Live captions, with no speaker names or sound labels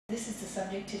This is the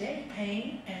subject today,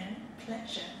 pain and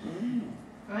pleasure.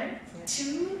 Right?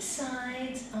 Two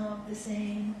sides of the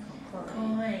same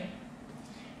coin.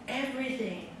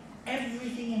 Everything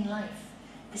in life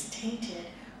is tainted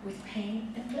with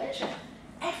pain and pleasure.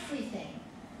 Everything.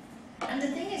 And the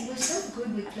thing is, we're so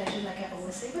good with pleasure, like I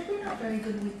always say, but we're not very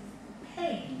good with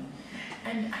pain.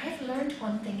 And I have learned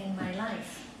one thing in my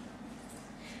life.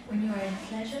 When you are in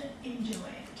pleasure, enjoy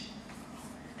it.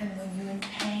 And when you're in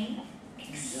pain,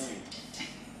 accept it.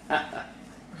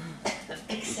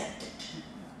 Accept it.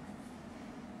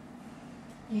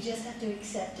 You just have to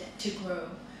accept it to grow.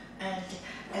 And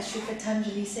as Sri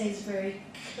Patanjali says very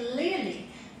clearly,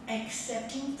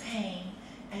 accepting pain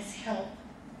as help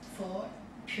for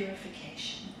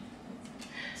purification.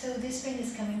 So this pain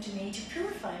is coming to me to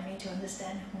purify me, to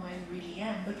understand who I really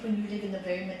am. But when you live in a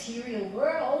very material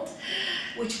world,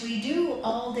 which we do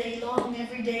all day long,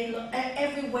 every day,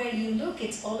 everywhere you look,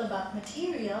 it's all about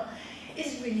material,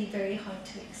 it's really very hard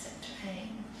to accept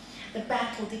pain. The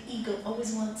battle, the ego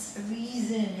always wants a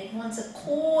reason, it wants a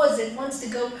cause, it wants to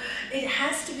go, it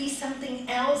has to be something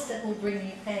else that will bring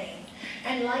you pain.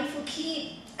 And life will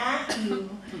keep at you,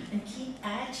 and keep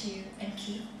at you, and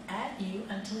keep at you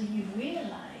until you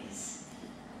realize,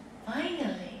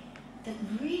 finally, that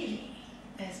really,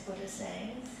 as Buddha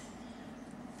says,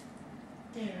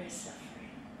 there is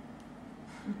suffering.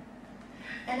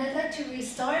 And I'd like to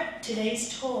restart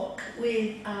today's talk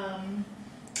with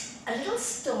a little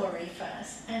story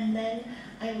first, and then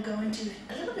I will go into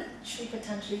a little bit. Sri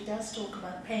Patanjali does talk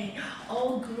about pain.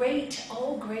 All great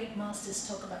masters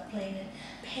talk about pain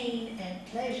and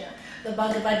pleasure. The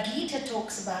Bhagavad Gita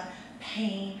talks about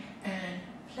pain and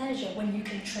pleasure. When you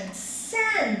can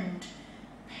transcend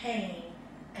pain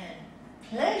and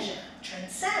pleasure,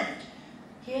 transcend.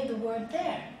 Hear the word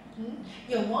there.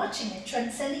 You're watching it.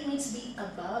 Transcending means to be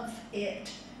above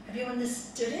it. Have you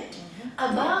understood it?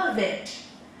 Above it.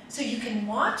 So you can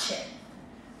watch it,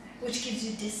 which gives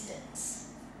you distance.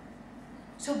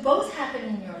 So both happen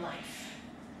in your life.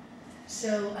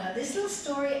 So this little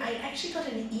story, I actually got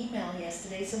an email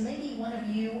yesterday, so maybe one of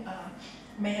you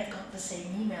may have got the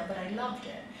same email, but I loved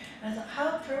it. And I thought,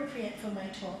 how appropriate for my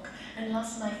talk. And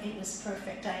last night it was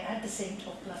perfect. I had the same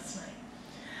talk last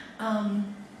night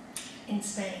in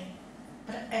Spain.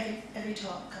 But every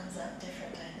talk comes out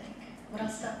different, I think. But I'll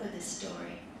start with this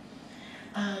story.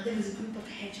 There was a group of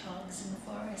hedgehogs in the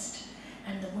forest,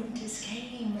 and the winters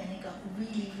came, and it got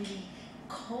really, really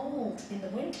cold in the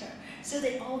winter. So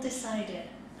they all decided,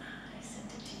 I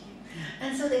sent it to you,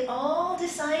 and so they all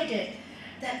decided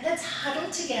that let's huddle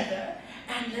together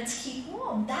and let's keep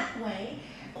warm. That way,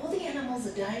 all the animals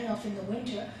are dying off in the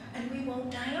winter, and we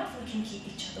won't die off, we can keep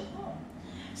each other warm.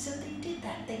 So they did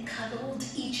that. They cuddled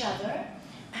each other,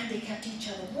 and they kept each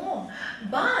other warm.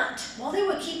 But while they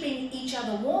were keeping each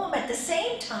other warm, at the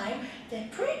same time, their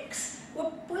pricks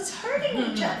was hurting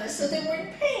each other, so they were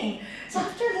in pain. So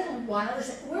after a little while, they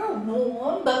said, we're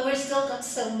warm, but we've still got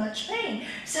so much pain.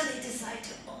 So they decided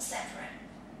to all separate.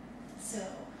 So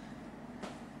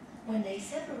when they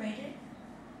separated,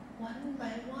 one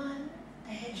by one,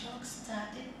 the hedgehogs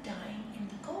started dying in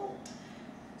the cold.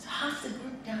 So half the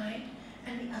group died,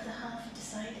 and the other half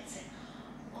decided, said,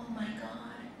 oh my God,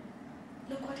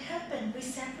 look what happened. We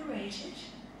separated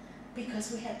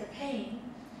because we had the pain,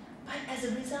 but as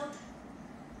a result,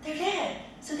 they're dead.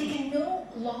 So they can no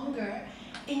longer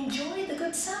enjoy the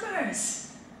good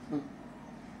summers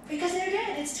because they're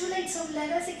dead. It's too late, so let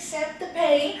us accept the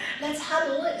pain. Let's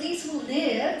huddle, at least we'll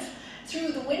live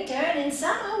through the winter, and in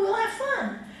summer we'll have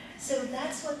fun. So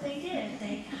that's what they did.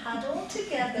 They huddled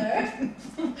together.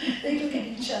 They look at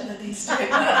each other, these two.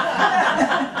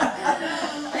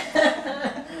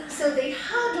 So they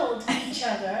huddled each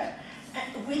other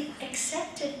and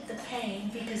accepted the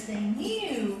pain because they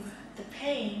knew the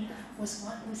pain was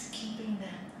what was keeping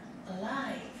them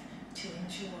alive to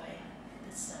enjoy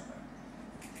the summer.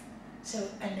 So,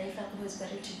 and they felt it was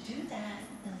better to do that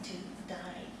than to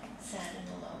die sad and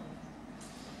alone.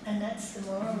 And that's the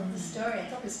moral of the story. I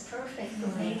thought it was perfect for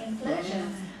pain and pleasure.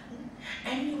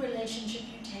 Any relationship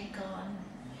you take on,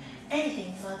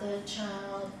 anything, mother,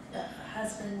 child,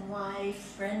 husband, wife,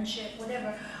 friendship,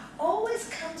 whatever, always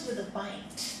comes with a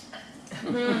bite.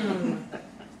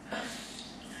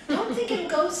 Don't think it'll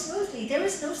go smoothly. There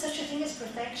is no such a thing as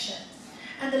perfection.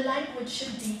 And the language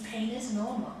should be pain is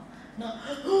normal. Not,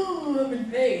 oh, I'm in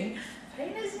pain.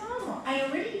 Pain is normal. I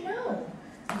already know.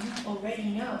 You already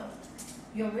know.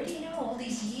 You already know all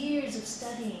these years of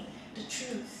studying the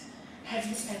truth. Have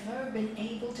you ever been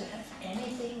able to have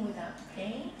anything without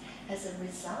pain as a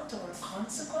result or a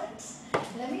consequence?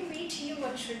 Let me read to you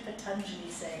what Sri Patanjali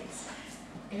says.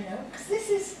 you know, because this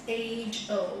is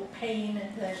age-old pain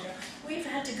and pleasure. We've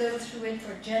had to go through it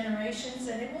for generations,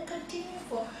 and it will continue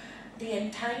for the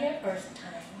entire earth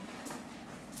time.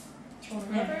 It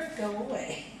will never go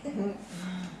away.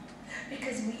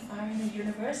 Because we are in a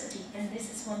university, and this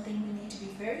is one thing we need to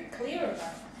be very clear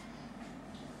about.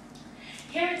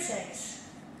 Here it says,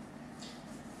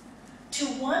 to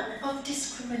one of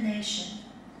discrimination,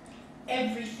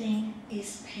 everything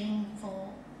is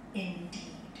painful indeed.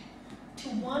 To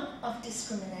one of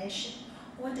discrimination.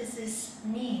 What does this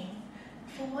mean?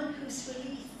 For one who's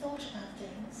really thought about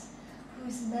things,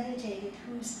 who's meditated,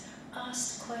 who's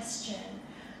asked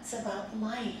questions about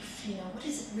life, you know, what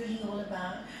is it really all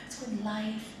about? It's with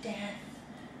life, death,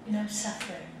 you know,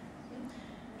 suffering.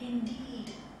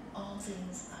 Indeed, all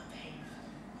things are painful.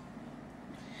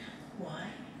 Why?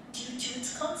 Due to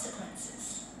its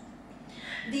consequences.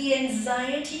 The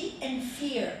anxiety and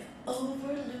fear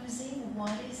over losing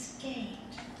what is gained.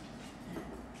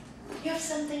 You have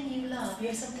something you love, you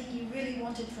have something you really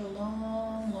wanted for a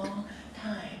long, long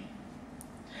time.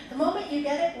 The moment you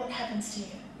get it, what happens to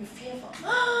you? You're fearful.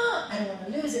 I don't want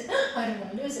to lose it. I don't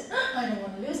want to lose it. I don't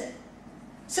want to lose it.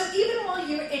 So even while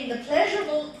you're in the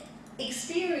pleasurable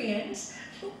experience,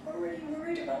 you're already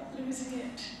worried about losing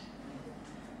it.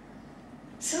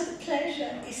 So the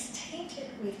pleasure is tainted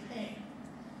with pain.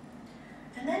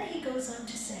 And then he goes on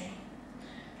to say,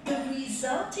 the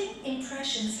resulting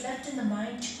impressions left in the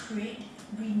mind to create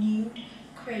renewed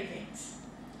cravings.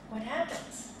 What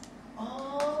happens?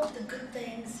 All the good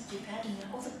things that you've had in your,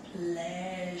 all the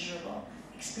pleasurable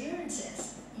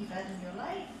experiences you've had in your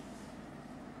life.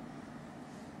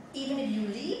 Even if you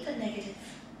leave the negative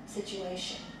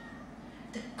situation,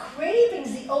 the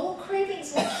cravings, the old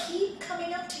cravings will keep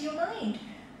coming up to your mind.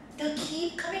 They'll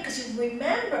keep coming because you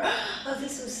remember, oh,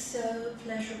 this was so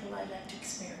pleasurable, I'd like to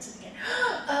experience it again.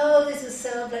 Oh, this was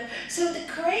so pleasurable. So the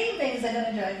cravings are going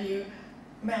to drive you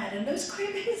mad. And those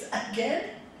cravings, again,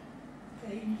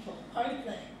 painful, aren't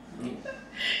they?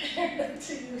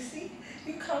 So you see,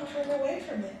 you can't run away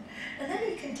from it. And then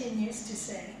he continues to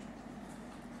say,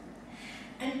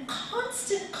 and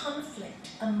constant conflict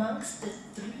amongst the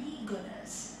three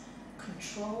gunas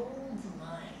control the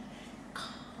mind.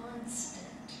 Constant.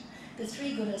 The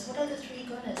three gunas, what are the three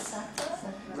gunas?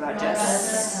 Sattva,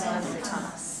 Rajas, and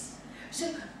Tamas.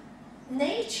 So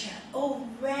nature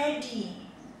already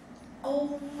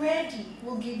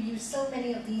will give you so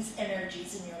many of these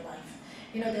energies in your life.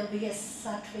 You know, there'll be a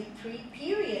sattvic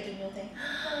period and you'll think,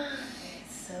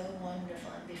 it's so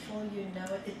wonderful. And before you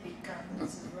know it, it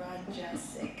becomes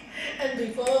rajasic. And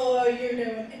before you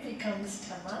know it, it becomes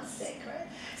tamasic, right?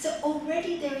 So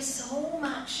already there is so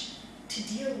much to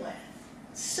deal with.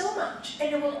 So much.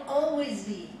 And it will always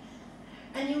be.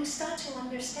 And you start to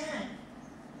understand,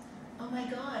 oh my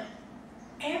God,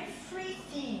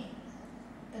 everything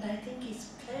that I think is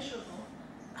pleasurable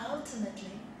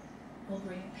ultimately will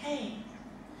bring pain.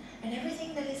 And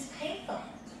everything that is painful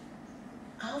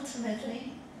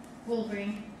ultimately will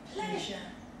bring pleasure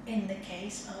in the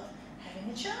case of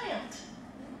having a child.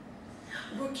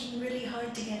 Working really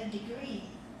hard to get a degree.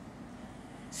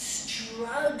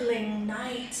 Struggling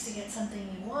nights to get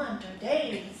something you want, or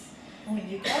days. And when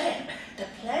you get it, the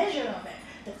pleasure of it,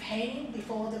 the pain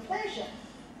before the pleasure,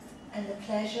 and the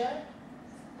pleasure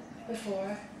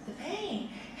before the pain.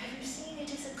 Have you seen it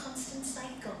is a constant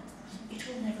cycle? It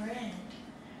will never end.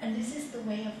 And this is the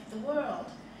way of the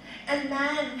world. And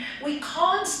man, we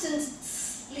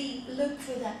constantly look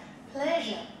for that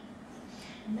pleasure.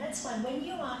 And that's why when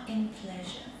you are in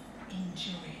pleasure,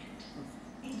 enjoy it.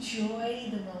 Enjoy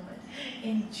the moment.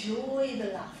 Enjoy the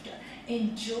laughter.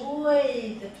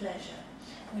 Enjoy the pleasure.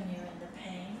 When you're in the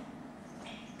pain,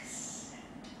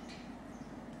 accept it.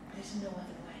 There's no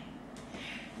other way.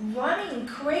 Running,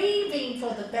 craving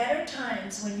for the better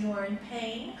times when you are in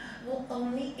pain will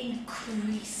only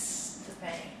increase the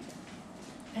pain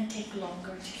and take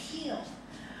longer to heal.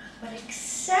 But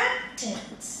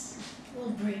acceptance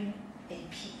will bring a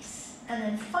peace. And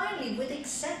then finally, with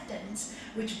acceptance,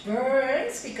 which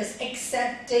burns, because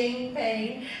accepting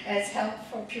pain has help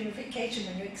for purification.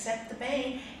 When you accept the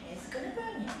pain, it's going to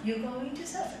burn you. You're going to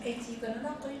suffer. You're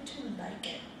not going to like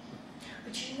it.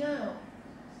 But you know,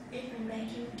 it will make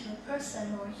you into a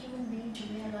person or a human being to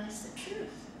realize the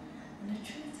truth. And the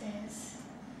truth is,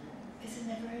 it's a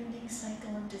never-ending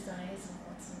cycle of desires and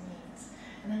wants and needs.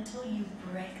 And until you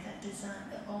break that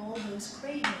desire, all those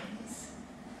cravings,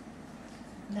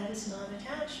 that is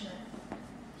non-attachment,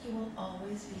 you will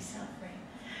always be suffering.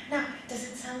 Now, does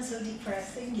it sound so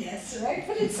depressing? Yes, right?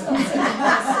 But it's not so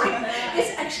depressing.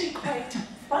 It's actually quite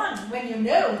fun when you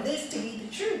know this to be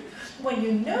the truth. When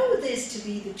you know this to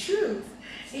be the truth,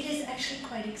 it is actually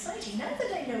quite exciting. Now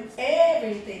that I know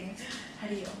everything,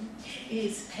 Hariom,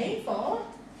 is painful,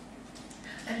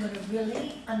 I'm going to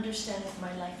really understand what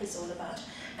my life is all about.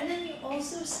 And then you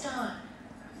also start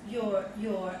you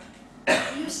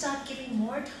start giving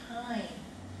more time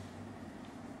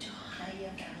to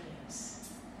higher values.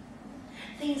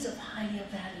 Things of higher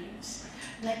values.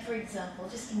 Like, for example,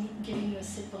 just giving you a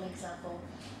simple example.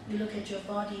 You look at your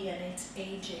body and it's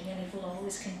aging, and it will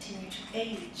always continue to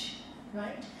age,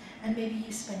 right? And maybe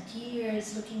you spent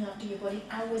years looking after your body,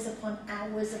 hours upon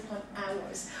hours upon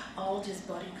hours, all just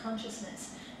body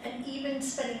consciousness. And even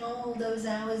spending all those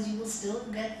hours, you will still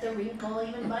get the wrinkle.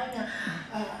 Even buying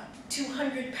a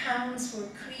 200 pounds for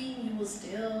cream, you will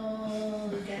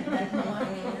still get that mark.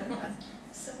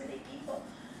 So many people,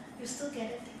 you still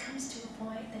get it. It comes to a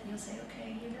point that you'll say,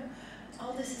 okay,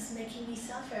 all this is making me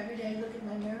suffer. Every day I look at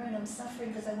my mirror and I'm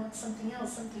suffering because I want something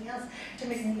else to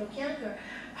make me look younger.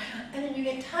 And then you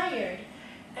get tired.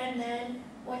 And then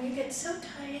when you get so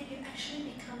tired, you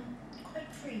actually become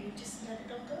quite free. You just let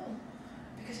it all go.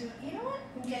 Because you know what?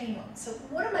 I'm getting old. So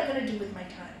what am I going to do with my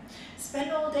time?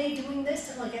 Spend all day doing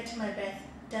this till I get to my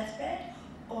deathbed?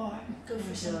 Or go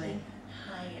for something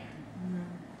higher?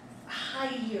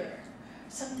 Higher.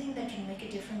 Something that can make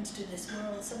a difference to this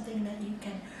world. Something that you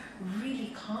can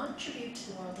really contribute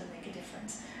to the world and make a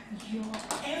difference. Your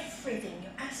everything,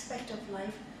 your aspect of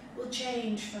life will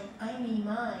change from I, me,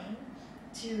 mine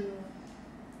to,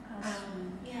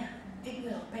 yeah, it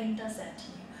will. Pain does that to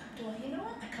you. You know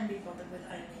what? I can't be bothered with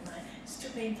I, me, mine. It's too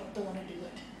painful. Don't want to do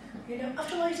it.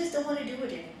 After all, I just don't want to do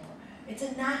it anymore. It's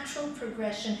a natural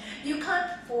progression. You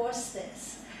can't force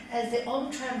this. As the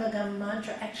Om Trambakam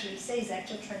mantra actually says,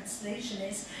 actual translation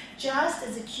is, just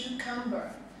as a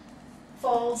cucumber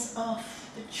falls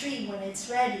off the tree when it's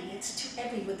ready, it's too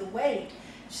heavy with the weight.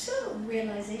 So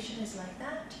realization is like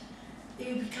that.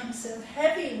 You become so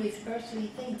heavy with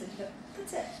earthly things that you go,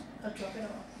 that's it, I'll drop it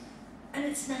all. And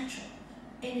it's natural.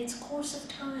 In its course of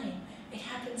time, it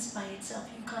happens by itself.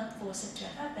 You can't force it to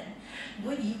happen.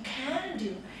 What you can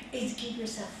do is give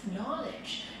yourself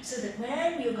knowledge so that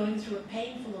when you're going through a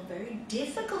painful or very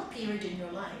difficult period in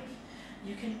your life,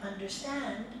 you can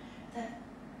understand that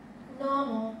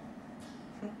normal.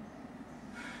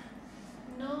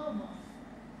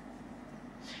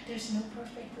 There's no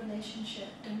perfect relationship.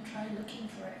 Don't try looking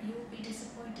for it. You will be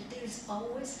disappointed. There's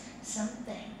always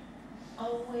something.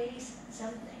 Always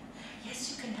something.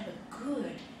 Yes, you can have a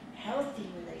good, healthy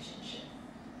relationship.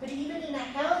 But even in a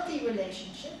healthy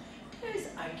relationship, there's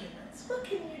arguments. What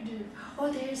can you do?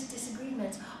 Or there's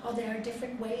disagreements. Or there are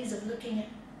different ways of looking at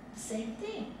the same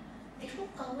thing. It will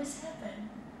always happen.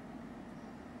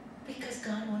 Because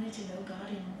God wanted to know God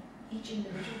in each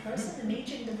individual person. And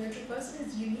each individual person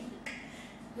is unique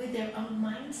with their own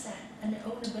mindset and their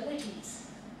own abilities.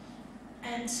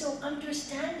 And so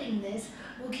understanding this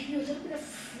will give you a little bit of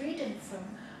freedom from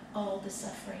all the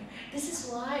suffering. This is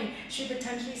why Sri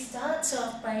Patanjali starts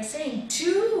off by saying,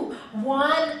 to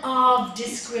one of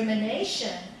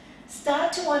discrimination.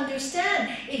 Start to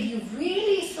understand. If you've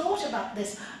really thought about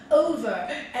this over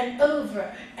and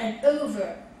over and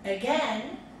over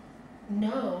again,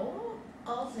 know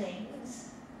all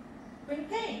things bring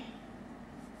pain.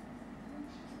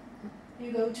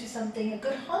 You go to something, a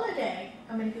good holiday.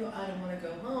 How many people, I don't want to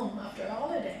go home after a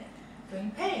holiday?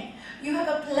 Bring pain. You have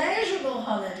a pleasurable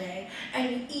holiday and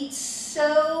you eat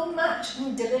so much.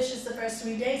 Delicious the first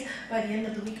 3 days. By the end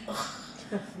of the week,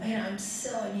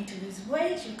 I need to lose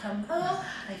weight. You come home,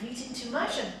 I've eaten too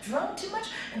much, I've drunk too much,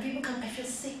 and people come, I feel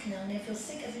sick now, and I feel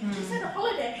sick. I said, you just had a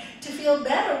holiday to feel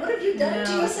better. What have you done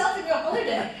to yourself in your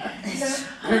holiday?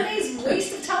 Holiday is a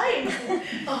waste of time.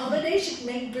 A holiday should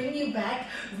bring you back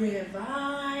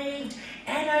revived,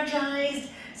 energized.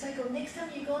 So I go, next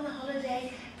time you go on a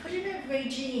holiday, put in a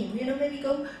regime. Maybe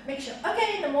go make sure,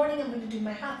 okay, in the morning I'm going to do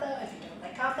my hatha. If you don't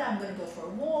like hatha, I'm going to go for a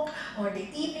walk. Or in the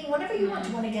evening, whatever you want.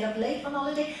 You want to get up late on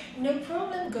holiday, no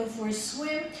problem. Go for a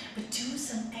swim, but do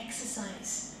some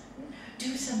exercise.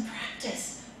 Do some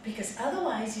practice. Because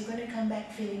otherwise you're going to come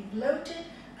back feeling bloated,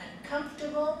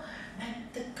 uncomfortable. And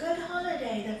the good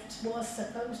holiday that was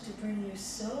supposed to bring you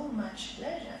so much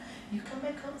pleasure, you come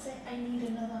back home and say, I need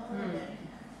another holiday.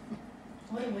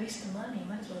 What a waste of money.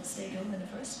 Might as well stay home in the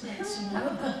first place,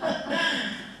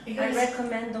 I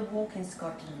recommend the walk in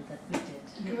Scotland that we did.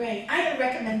 Great. I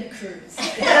recommend a cruise.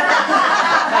 Because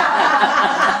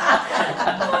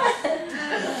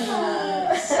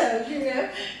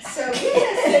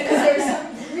there's some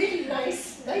really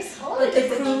nice holidays.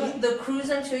 But the cruise,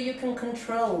 I'm sure you can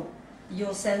control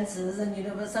your senses, and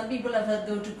but some people have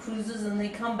go to cruises and they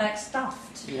come back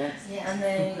stuffed. Yes. Yes. And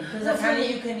because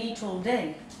apparently you can eat all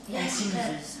day. Yes, you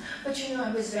can. Cruises. But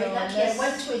I was very lucky. I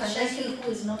went to a Czechie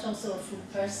who is not also a food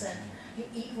person. You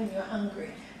eat when you're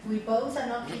hungry. We both are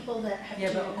not people that have to...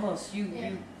 Yeah, but of course, you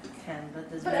can, but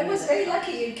there's... But I was very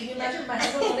lucky. Can you imagine my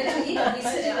husband wanted to eat? I'd be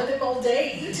sitting with him all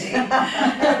day eating.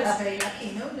 I was very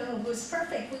lucky. No, it was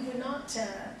perfect. We were not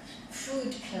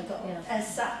food people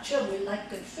as such. Oh, we like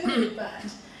good food, but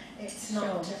it's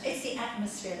not... it's the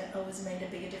atmosphere that always made a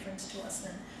bigger difference to us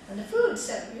than the food.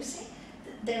 So, you see,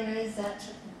 there is that,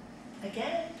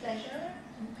 again, pleasure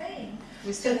and pain.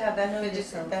 We still have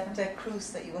that cruise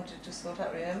that you wanted to sort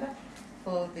out, remember?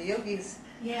 For the yogis.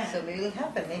 Yeah. So maybe it'll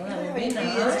happen. Maybe Well, it'll it'll be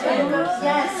happen. nice.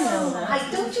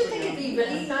 Yes. Don't you think it'd be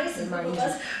really nice if all of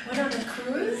us went on a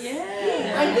cruise?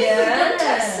 Yeah. I think we're going to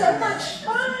have so much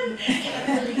fun. Get up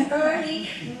really early,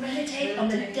 meditate on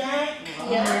the deck.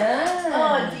 Yeah.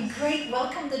 Oh, it'd be great.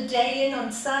 Welcome the day in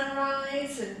on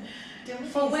sunrise and doing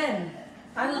For things. when?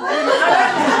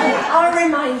 I'll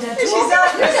remind her. She's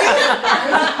out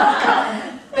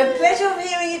the pleasure of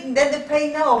hearing it and then the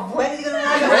pain now of when it's going to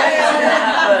happen.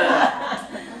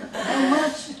 How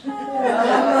much?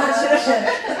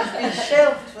 It's been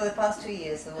shelved for the past 2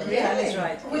 years, so when the time is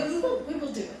right. We will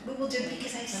do it. We will do it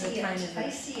because I see it. I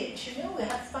see it. We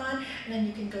have fun, and then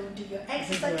you can go and do your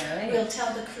exercise. Right. We'll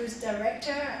tell the cruise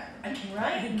director. I can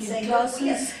write and say,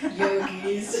 classes. "Look, we have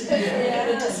yogis, a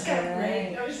discount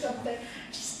rate or something."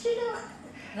 Just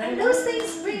and those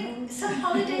things bring some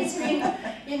holidays bring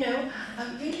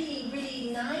really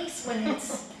really nice when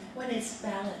it's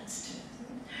balanced.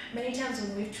 Many times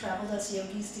when we've traveled as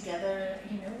yogis together,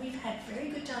 we've had very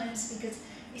good times because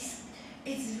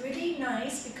it's really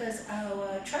nice because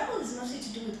our travel is mostly to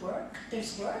do with work.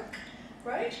 There's work,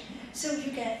 right? So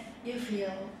you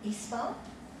feel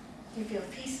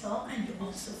peaceful, and you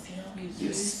also feel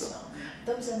useful.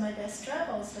 Those are my best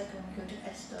travels, like when we go to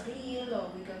Estoril or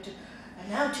we go to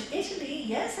now to Italy.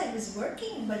 Yes, I was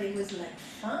working, but it was like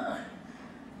fun,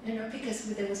 because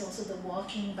there was also the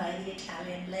walking by the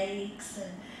Italian lakes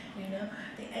and.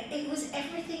 It was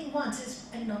everything once,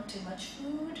 and not too much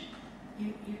food.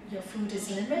 Your food is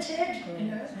limited, In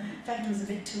fact, it was a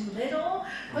bit too little,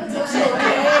 but it's also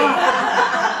okay.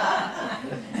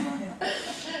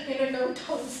 No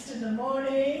toast in the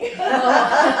morning.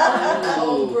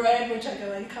 Cold bread, which I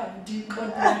can't do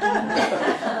cold bread.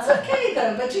 It's okay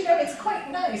though, but it's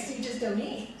quite nice. You just don't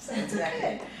eat, so it's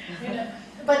okay.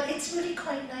 But it's really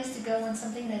quite nice to go on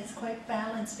something that's quite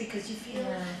balanced because you feel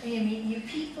you meet new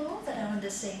people that are on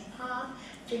the same path,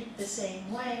 think the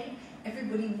same way.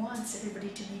 Everybody wants everybody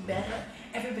to be better.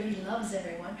 Everybody loves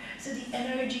everyone. So the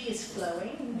energy is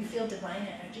flowing. You feel divine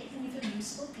energy, and you feel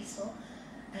useful, peaceful,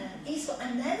 and easeful.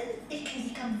 And then it can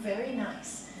become very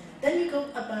nice. Then you go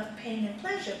about pain and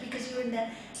pleasure because you're in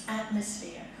that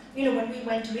atmosphere. When we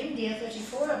went to India,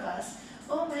 34 of us,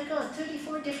 oh my God,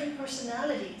 34 different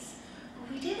personalities.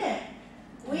 We did it.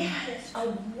 We had a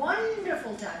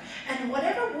wonderful time. And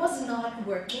whatever was not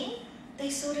working, they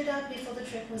sorted out before the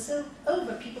trip was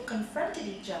over. People confronted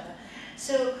each other.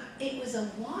 So it was a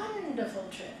wonderful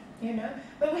trip,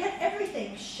 But we had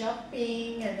everything,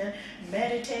 shopping and then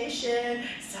meditation,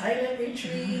 silent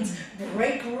retreats,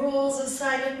 break rules of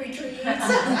silent retreats.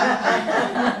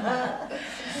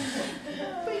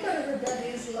 We got a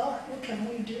rebellious lot. What can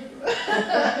we do?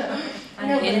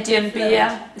 Indian beer.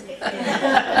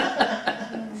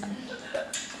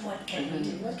 What can we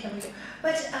do?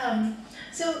 But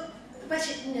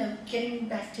getting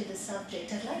back to the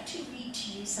subject, I'd like to read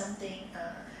to you something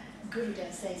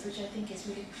Gurudev says, which I think is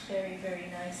really very, very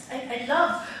nice. I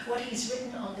love what he's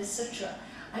written on this sutra.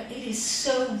 It is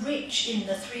so rich in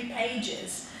the 3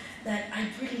 pages that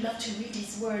I'd really love to read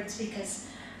his words because,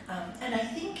 and I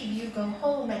think if you go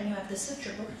home and you have the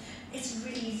sutra book, it's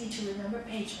really easy to remember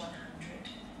page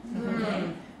 100.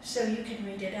 Okay? So you can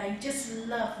read it. I just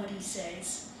love what he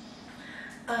says.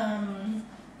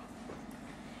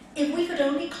 If we could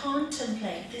only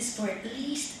contemplate this for at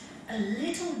least a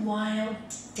little while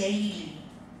daily,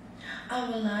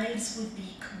 our lives would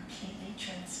be completely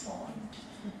transformed.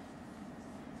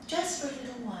 Just for a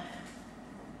little while.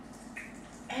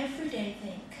 Every day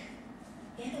think,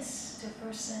 yes, to a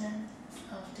person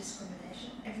of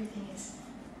discrimination, everything is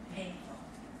painful.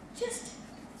 Just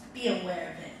be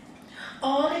aware of it.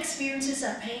 All experiences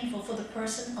are painful for the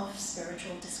person of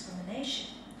spiritual discrimination.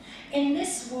 In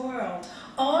this world,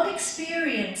 all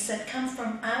experience that comes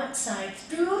from outside,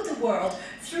 through the world,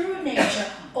 through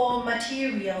nature, or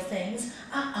material things,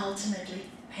 are ultimately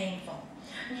painful.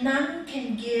 None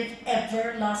can give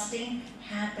everlasting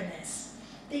happiness.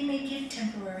 They may give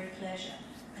temporary pleasure,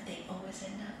 but they always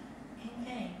end up in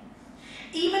pain.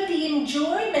 Even the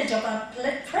enjoyment of our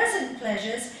present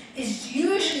pleasures is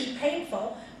usually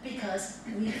painful because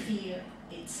we fear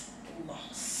its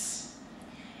loss.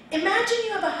 Imagine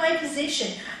you have a high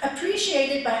position,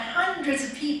 appreciated by hundreds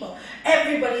of people.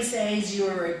 Everybody says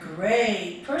you're a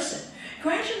great person.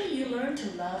 Gradually you learn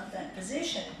to love that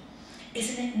position.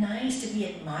 Isn't it nice to be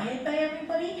admired by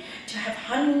everybody? To have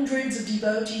hundreds of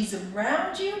devotees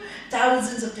around you,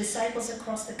 thousands of disciples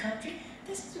across the country?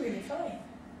 This is really fine.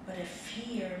 But a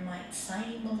fear might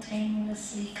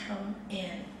simultaneously come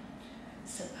in.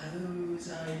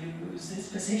 Suppose I lose this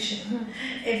position.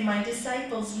 If my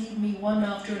disciples leave me one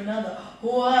after another,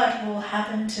 what will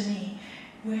happen to me?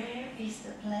 Where is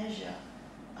the pleasure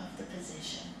of the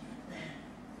position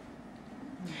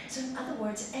then? So in other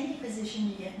words, any position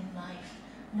you get in life,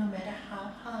 no matter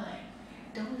how high,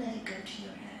 don't let it go to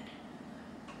your head.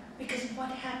 Because what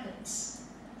happens?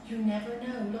 You never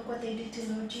know. Look what they did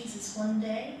to Lord Jesus one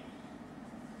day.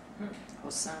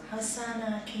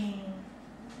 Hosanna,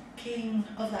 King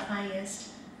of the highest.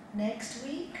 Next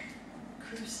week,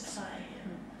 crucify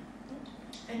him.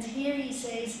 And here he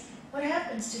says, what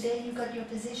happens? Today you got your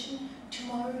position,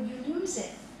 tomorrow you lose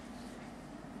it.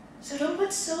 So don't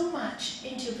put so much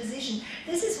into your position.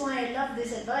 This is why I love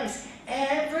this advice.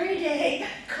 Every day,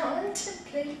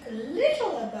 contemplate a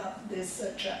little about this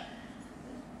sutra.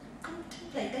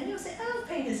 Contemplate. Then you'll say, oh,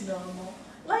 pain is normal.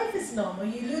 Life is normal.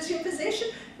 You lose your position,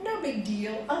 no big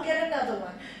deal. I'll get another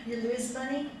one. You lose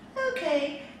money,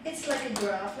 okay. It's like a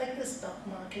graph, like the stock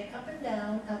market, up and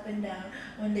down, up and down.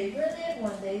 One day brilliant,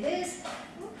 one day this.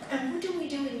 And what do we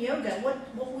do in yoga?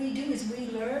 What we do is we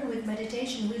learn with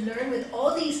meditation. We learn with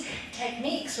all these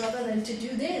techniques rather than to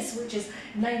do this, which is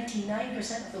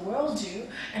 99% of the world do,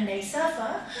 and they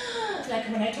suffer. Like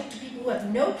when I talk to people who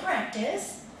have no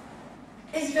practice,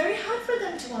 it's very hard for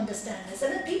them to understand this.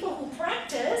 And the people who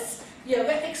practice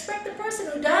yoga expect the person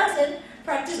who doesn't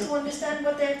practice to understand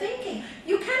what they're thinking.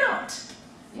 You cannot.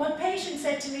 One patient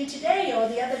said to me today or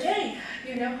the other day,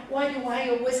 why do I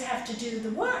always have to do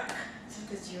the work? So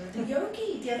because you're the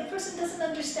yogi. The other person doesn't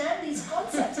understand these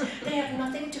concepts. They have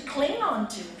nothing to cling on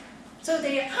to. So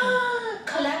they are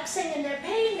collapsing in their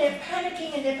pain, they're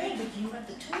panicking in their pain, but you have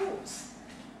the tools.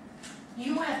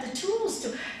 You have the tools to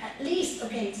at least,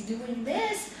 okay, it's doing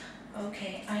this.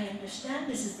 Okay, I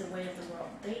understand this is the way of the world.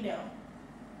 They don't.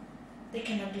 They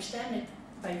can understand it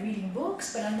by reading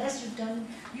books, but unless you've done,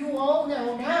 you all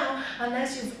know now,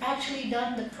 unless you've actually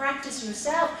done the practice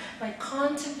yourself by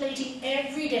contemplating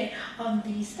every day on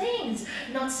these things,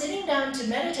 not sitting down to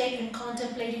meditate and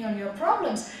contemplating on your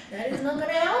problems, that is not going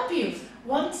to help you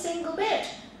one single bit.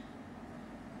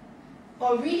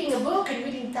 Or reading a book and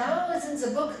reading thousands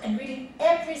of books and reading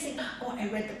every single, I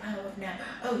read The Power of Now.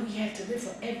 Oh, we have to live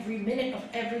for every minute of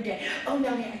every day. Oh,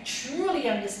 now I truly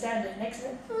understand it. Next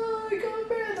minute, I can't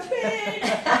bear the pain.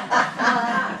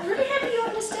 I'm really happy you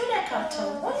understood Eckhart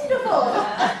Tolle. Wonderful.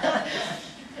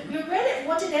 You read it.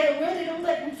 Where did all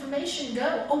that information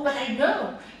go? Oh, but I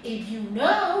know. If you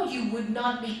know, you would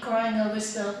not be crying over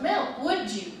spilled milk,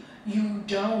 would you? You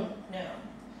don't know.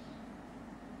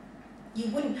 You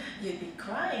wouldn't, you'd be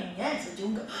crying, yes, but you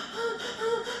wouldn't go,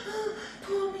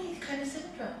 poor me, kind of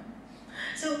syndrome.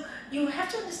 So you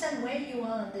have to understand where you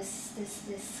are on this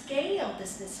scale,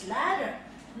 this ladder.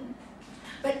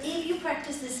 But if you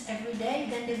practice this every day,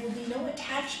 then there will be no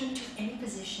attachment to any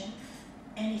position,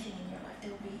 anything in your life.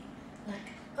 There will be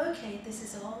like, okay, this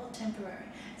is all temporary.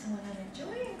 So when I'm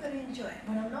enjoying, I'm going to enjoy it.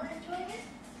 When I'm not enjoying it,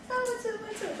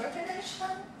 it's over. Finish,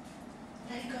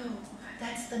 let go.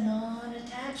 That's the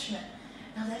non-attachment.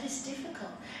 Now that is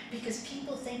difficult because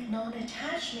people think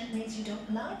non-attachment means you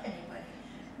don't love anybody.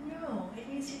 No, it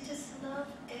means you just love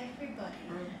everybody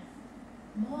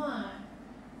more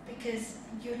because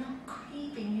you're not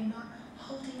creeping, you're not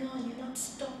holding on, you're not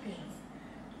stopping.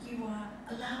 You are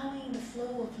allowing the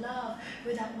flow of love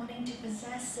without wanting to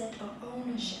possess it or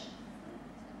ownership.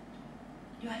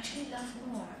 You actually love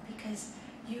more because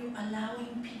you're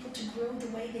allowing people to grow the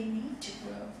way they need to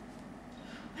grow.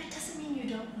 But it doesn't mean you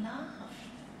don't love.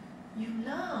 You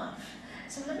love.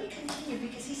 So let me continue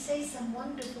because he says some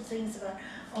wonderful things about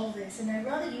all this, and I'd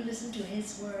rather you listen to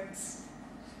his words.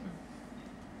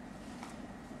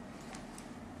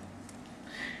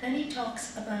 Then he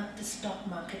talks about the stock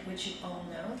market, which you all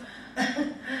know.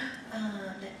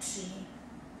 Let's see.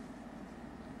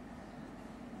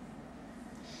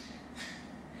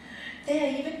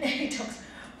 Even he talks,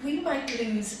 we might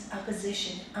lose our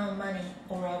position, our money,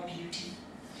 or our beauty.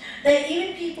 There are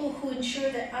even people who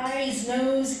ensure their eyes,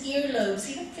 nose, earlobes,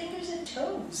 even fingers and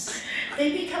toes.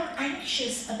 They become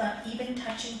anxious about even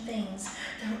touching things.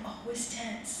 They're always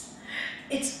tense.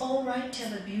 It's all right to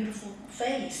have a beautiful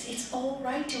face. It's all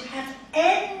right to have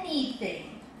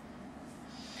anything,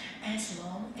 as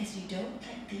long as you don't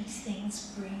let these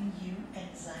things bring you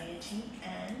anxiety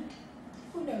and,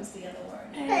 who knows the other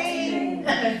word? Pain.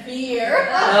 Fear.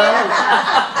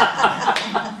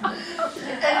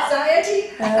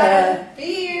 Anxiety and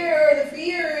fear. The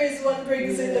fear is what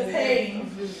brings in the pain.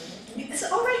 It's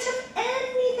all right to have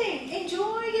anything.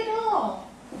 Enjoy it all.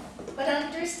 But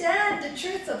understand the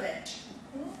truth of it.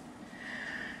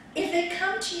 If they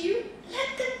come to you,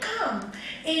 let them come.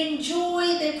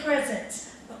 Enjoy their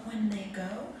presence. But when they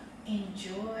go,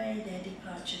 enjoy their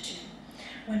departure too.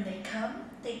 When they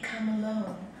come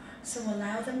alone. So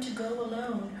allow them to go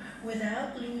alone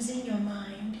without losing your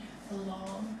mind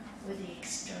along with the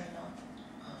external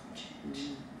object.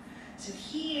 So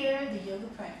here, the yoga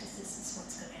practices is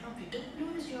what's going to help you.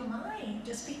 Don't lose your mind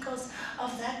just because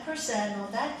of that person or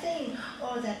that thing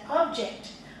or that object.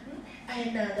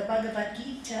 And the Bhagavad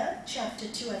Gita, chapter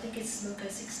 2, I think it's Sloka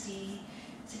 60,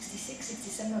 66,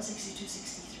 67, or 62,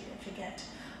 63, I forget.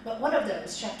 But one of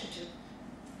those, chapter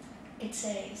 2, it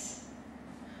says,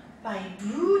 by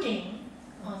brooding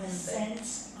on a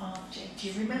sense object. Do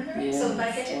you remember it? Yes. So if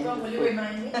I get it wrong, will you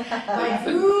remind me? By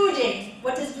brooding.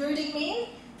 What does brooding mean?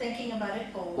 Thinking about it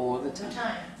all the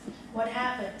time. What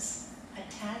happens?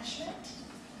 Attachment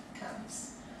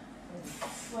comes.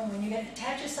 When you get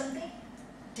attached to something,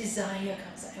 desire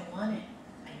comes. I want it.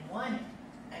 I want it.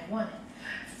 I want it.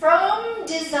 From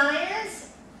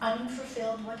desires,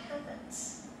 unfulfilled, what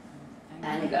happens?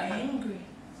 Anger. Angry.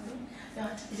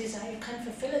 Not desire, you can't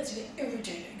fulfill it, so you get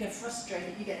irritated, you get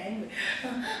frustrated, you get angry.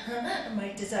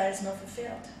 My desire is not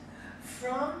fulfilled.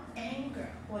 From anger,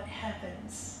 what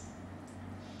happens?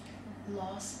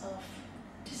 Loss of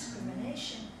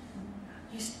discrimination.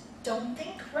 You don't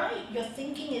think right. Your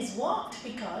thinking is warped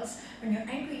because when you're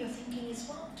angry, your thinking is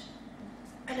warped.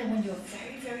 And then when you're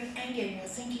very, very angry and your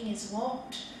thinking is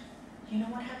warped, you know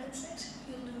what happens next?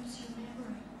 You lose your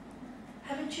memory.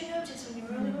 Haven't you noticed when you're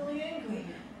really, really angry?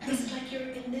 It's like you're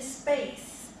in this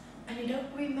space and you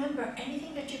don't remember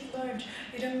anything that you've learned.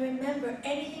 You don't remember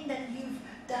anything that you've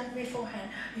done beforehand.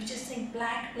 You just think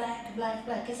black, black, black,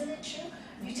 black. Isn't it true?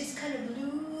 You just kind of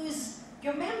lose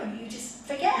your memory. You just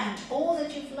forget all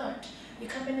that you've learned. You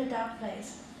come in a dark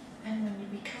place. And when you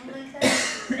become like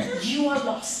that, you are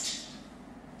lost.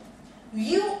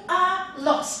 You are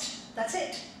lost. That's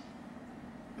it.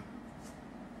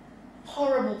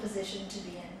 Horrible position to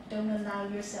be in. Don't allow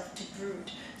yourself to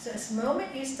brood. So as the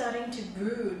moment you're starting to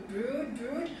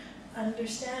brood,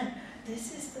 understand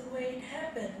this is the way it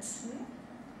happens.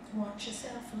 Watch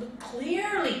yourself. Look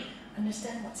clearly.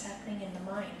 Understand what's happening in the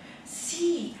mind.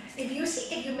 See.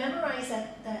 If you memorize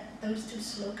those two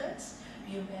slokas,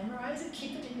 you memorize it,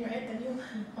 keep it in your head, then you,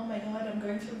 oh my God, I'm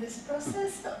going through this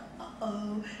process.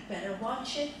 Uh-oh. Better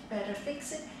watch it, better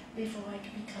fix it before I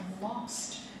can become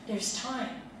lost. There's time.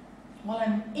 While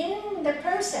I'm in the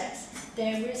process,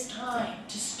 there is time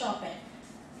to stop it.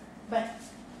 But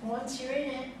once you're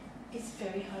in it, it's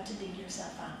very hard to dig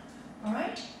yourself out. All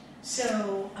right?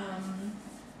 So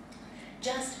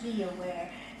just be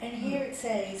aware. And here it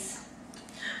says,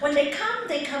 when they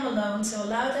come alone, so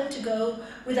allow them to go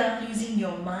without losing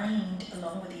your mind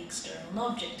along with the external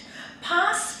object.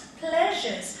 Past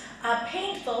pleasures are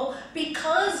painful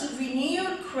because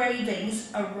renewed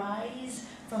cravings arise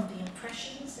from the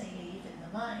impressions they leave in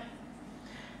the mind.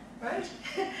 Right?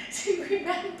 So you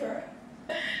remember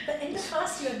that in the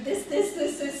past you had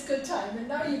this good time, and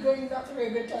now you're going not through a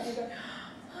good time. You go,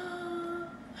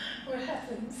 what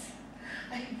happens?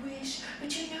 I wish,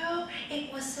 but you know,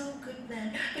 it was so good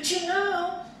then. But you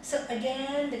know, so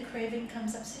again, the craving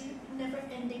comes up. So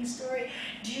never-ending story.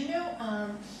 Do you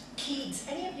know Keats?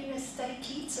 Any of you guys study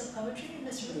Keats or poetry in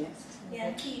this room? Yes.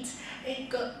 Yeah, Keats. It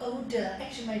got older.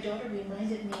 Actually, my daughter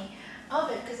reminded me of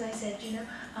it because I said, you know,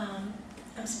 I'm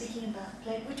speaking about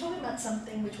play. We're talking about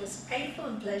something which was painful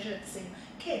and pleasure at the same.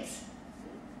 Kids.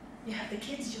 You have the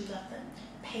kids, you love them.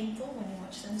 Painful when you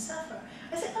watch them suffer.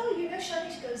 I said, oh, you know, Shani,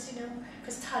 she goes, you know,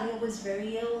 because Talia was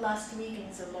very ill last week and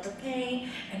there's a lot of pain,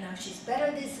 and now she's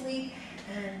better this week.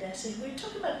 And so we're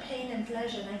talking about pain and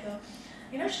pleasure, and I go,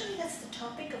 you know, Shani, that's the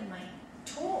topic of my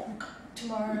talk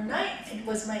tomorrow night. It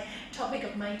was my topic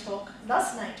of my talk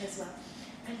last night as well.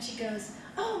 And she goes,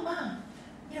 oh, Mom,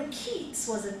 you know, Keats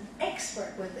was an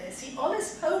expert with this. All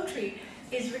his poetry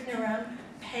is written around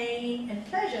pain and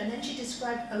pleasure. And then she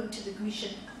described Ode to the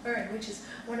Grecian Urn, which is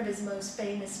one of his most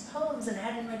famous poems, and I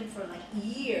hadn't read it for like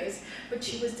years, but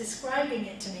she was describing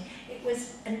it to me. It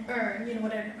was an urn, you know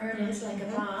what an urn is, like a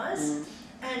vase,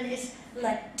 and it's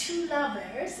like two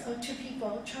lovers or two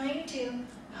people trying to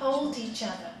hold each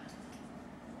other.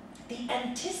 the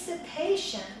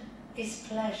anticipation is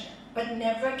pleasure, but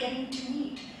never getting to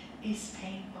meet is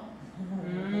painful.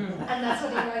 And that's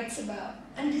what he writes about.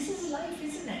 And this is life,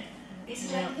 isn't it?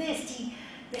 It's like this.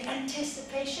 The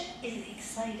anticipation is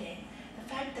exciting.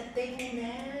 The fact that they will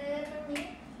never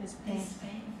meet is painful.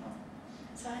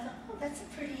 So I thought, oh, that's a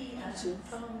pretty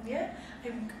poem. Yeah,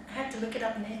 I had to look it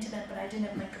up on the internet, but I didn't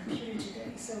have my computer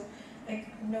today, so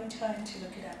no time to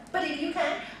look it up. But if you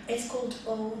can, it's called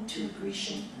Ode to a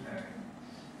Grecian Urn.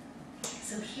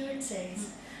 So here it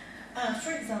says,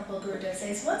 for example, Gurudev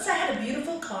says, once I had a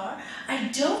beautiful car, I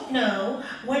don't know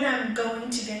when I'm going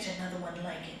to get another one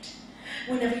like it.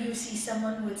 Whenever you see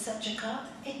someone with such a car,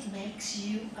 it makes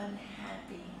you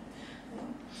unhappy.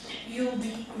 You'll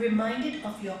be reminded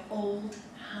of your old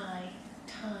high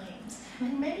times.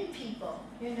 And many people,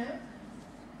 you know,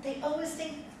 they always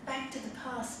think back to the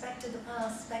past, back to the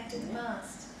past, back to the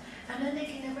past. And then they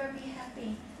can never be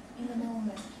happy in the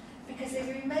moment, because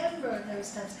they remember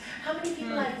those times. How many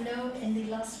people I've known in the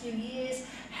last few years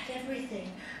had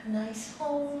everything, nice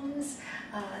homes,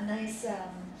 nice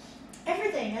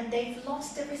everything, and they've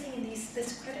lost everything in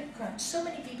this credit crunch. So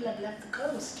many people have left the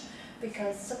coast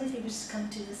because so many people just come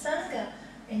to the sangha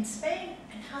in Spain,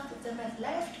 and half of them have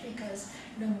left because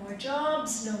no more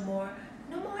jobs, no more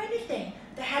anything.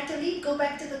 They had to leave, go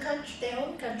back to the country, their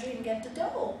own country, and get the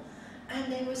dough.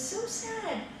 And they were so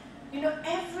sad. You know,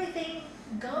 everything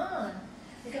gone.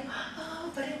 They go,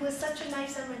 oh, but it was such a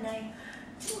nice summer night.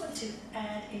 I don't want to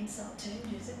add insult to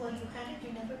injury. Say, well, you had it,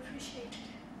 you never appreciated it.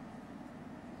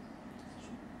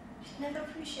 You never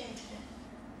appreciated it.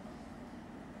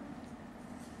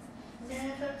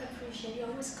 Never appreciate. You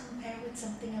always compare with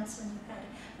something else when you had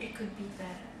it. It could be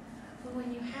better. But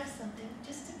when you have something,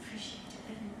 just appreciate it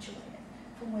and enjoy it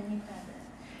from when you have it.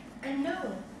 And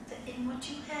know that in what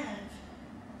you have,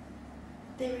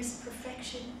 there is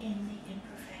perfection in the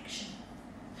imperfection.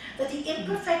 That the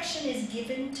imperfection is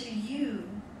given to you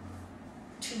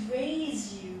to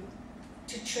raise you,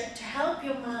 to help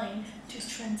your mind to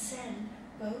transcend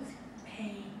both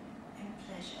pain and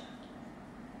pleasure.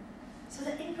 So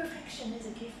the imperfection is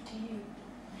a gift to you.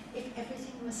 If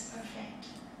everything was perfect,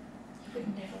 you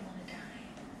would never want to die.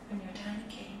 When your time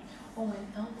came, or when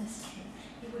illness came,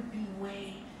 it would be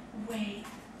way, way,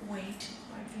 way too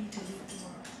hard for you to leave the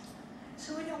world.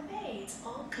 So in a way, it's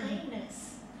all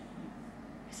kindness.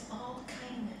 It's all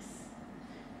kindness.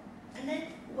 And then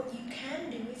what you can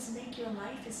do is make your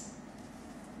life,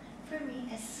 for me,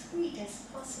 as sweet as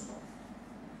possible.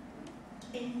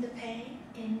 In the pain,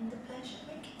 in the pleasure,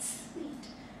 make it sweet.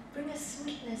 Bring a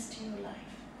sweetness to your life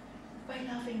by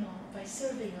loving all, by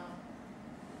serving all,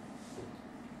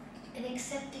 and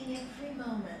accepting every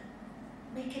moment.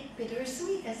 Make it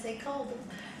bittersweet, as they call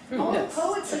them. All the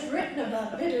poets have written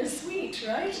about bittersweet,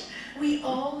 right? We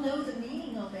all know the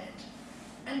meaning of it.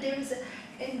 And there is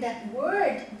in that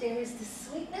word, there is the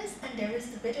sweetness and there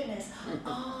is the bitterness,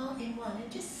 all in one.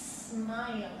 And just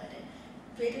smile at it.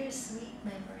 Bittersweet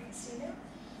memories, you know?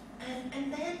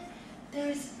 And then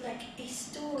there's like a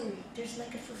story, there's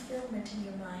like a fulfillment in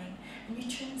your mind. And you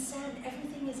transcend,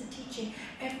 everything is a teaching,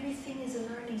 everything is a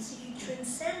learning. So you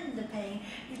transcend the pain,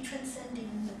 you transcend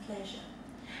even the pleasure.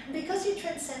 And because you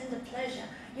transcend the pleasure,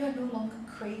 you're no longer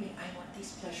craving, I want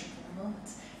these pleasurable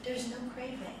moments. There's no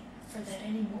craving for that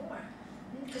anymore.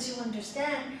 Because you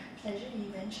understand, pleasure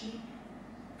eventually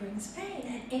brings pain.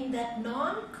 And in that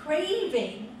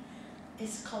non-craving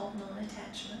is called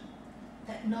non-attachment.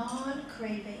 That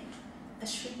non-craving,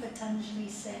 as Sri Patanjali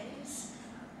says,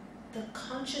 the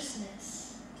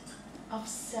consciousness of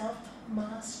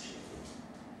self-mastery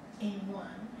in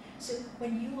one. So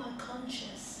when you are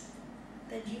conscious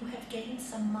that you have gained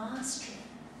some mastery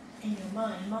in your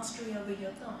mind, mastery over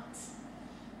your thoughts,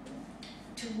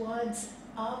 towards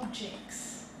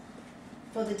objects,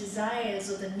 for the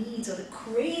desires or the needs or the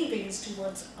cravings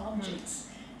towards objects,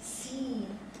 seen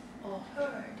or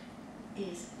heard,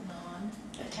 is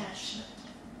non-attachment.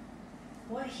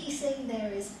 What he's saying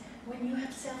there is, when you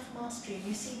have self-mastery,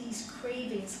 you see these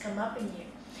cravings come up in you,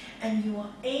 and you are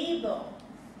able,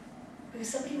 because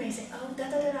somebody may say, oh, I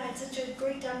had such a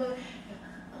great time, oh,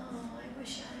 I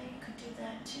wish I could do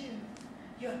that too.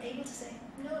 You're able to say,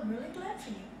 no, I'm really glad for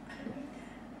you. I don't need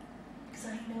that. Because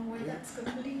I know where that's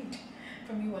going to lead.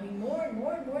 From you wanting more and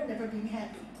more and more, never being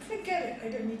happy. Forget it. I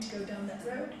don't need to go down that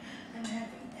road. I'm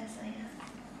happy as I am.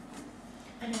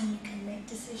 And then you can make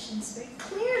decisions very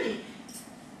clearly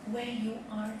where you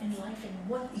are in life and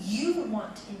what you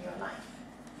want in your life.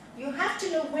 You have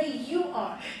to know where you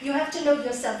are. You have to know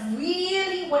yourself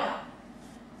really well.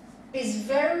 It's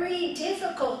very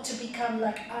difficult to become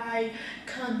like, I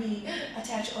can't be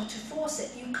attached or to force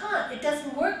it. You can't. It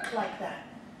doesn't work like that.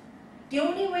 The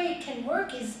only way it can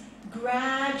work is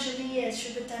gradually, as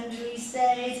Sri Patanjali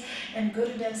says, and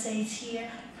Gurudev says here,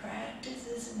 practice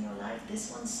this in your life, this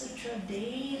one sutra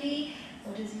daily.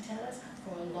 What does he tell us?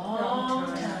 For a long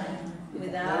time.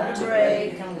 Without a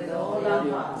break and with all our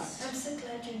hearts. I'm so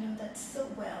glad you know that so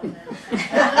well now.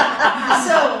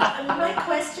 So, my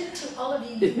question to all of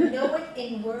you, you know it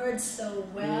in words so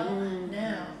well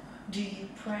now. Do you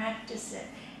practice it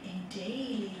in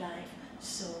daily life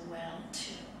so well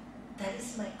too? That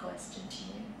is my question to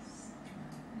you.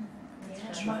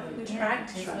 Yeah. We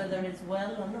practice whether it's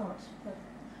well or not. But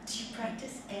do you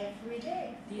practice every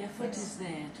day? The effort is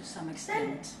there to some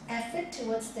extent. Effort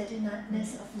towards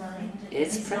steadiness of mind.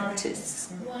 It's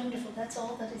practice. Wonderful. That's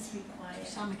all that is required.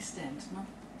 To some extent, no?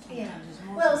 Yeah. Sometimes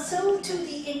more, Well, sometimes so to less.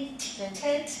 the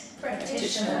intent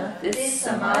practitioner, This this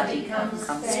samadhi comes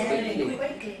fairly quickly.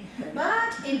 quickly.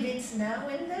 But if it's now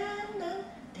and then, no,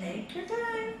 take your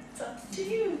time. It's up to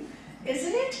you,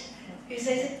 isn't it? You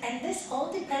say, and this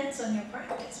all depends on your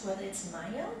practice. Whether it's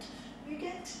mild, you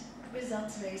get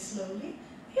results very slowly.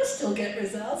 You still get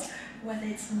results. Whether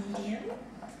it's medium,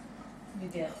 you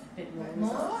get a bit more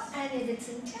more, results. and if it's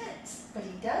intense. But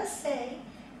he does say,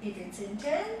 if it's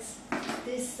intense,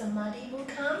 this samadhi will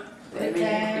come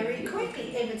very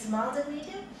quickly. If it's mild and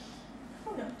medium,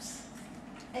 who knows?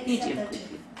 Medium that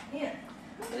quickly. Yeah.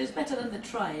 But it's better than the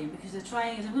trying, because the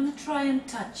trying is, I'm going to try and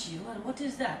touch you. Well, what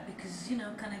is that? Because, you know,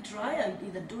 can I try? I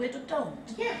either do it or don't.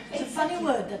 Yeah. It's a funny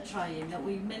word, that trying, that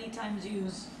we many times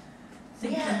use,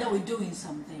 thinking that we're doing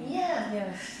something. Yeah.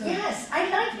 Yes. Yes, I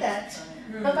like that.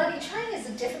 But buddy, trying is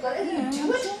a difficult. If you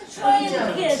do it, Try you and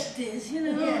don't. get this, you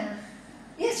know. Yeah.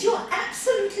 Yes, you're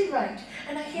absolutely right.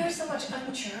 And I hear so much,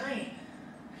 I'm trying.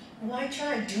 Why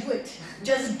try? Do it.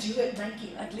 Just do it,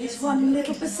 Nike. At least Just one do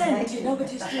little it. percent, you know,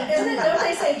 but you still Isn't it? Don't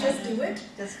they say just do it?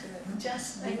 Just do it.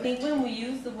 Just do I it. think when we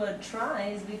use the word try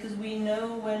is because we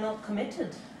know we're not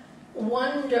committed.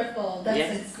 Wonderful. That's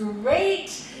Yes. a great.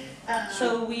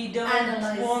 So we don't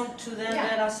Analyze. want to then Yeah.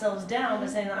 let ourselves down by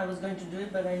saying I was going to do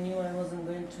it, but I knew I wasn't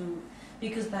going to,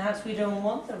 because perhaps we don't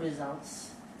want the results.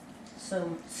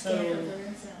 So scared of the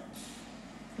results.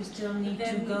 we still need to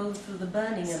Then go through the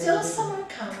burning of Still it. someone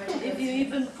come. If you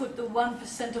even put the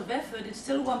 1% of effort, it's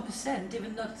still 1%,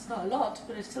 even though it's not a lot,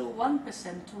 but it's still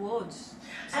 1% towards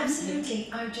something. Absolutely.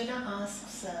 Arjuna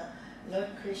asks Lord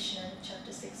Krishna in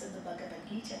chapter 6 of the Bhagavad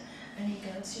Gita, and he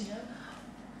goes, you know,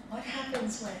 what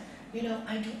happens when, you know,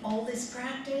 I do all this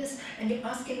practice, and you're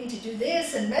asking me to do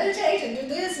this, and meditate, and do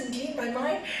this, and clean my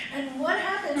mind, and what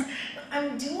happens?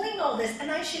 I'm doing all this,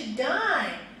 and I should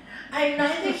die. I'm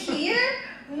neither here,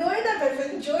 nor that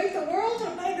I've enjoyed the world,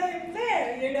 or neither I'm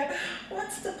there, you know.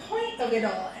 What's the point of it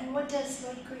all? And what does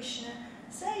Lord Krishna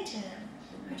say to him?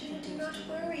 Arjuna, do not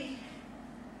worry.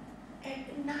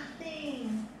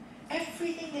 Nothing.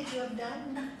 Everything that you have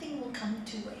done, nothing will come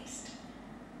to waste.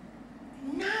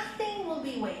 Nothing will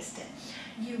be wasted.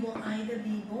 You will either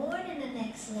be born in the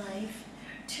next life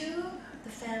to the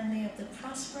family of the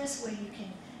prosperous, where you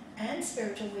can, and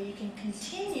spiritual, where you can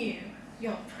continue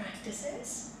your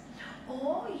practices,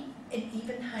 or an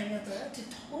even higher birth to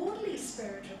totally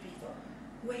spiritual people,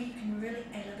 where you can really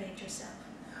elevate yourself.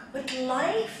 But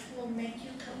life will make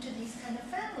you come to these kind of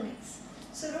families.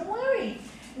 So don't worry.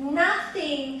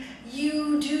 Nothing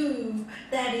you do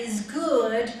that is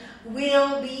good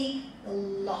will be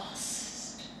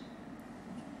lost.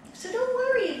 So don't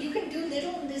worry. If you can do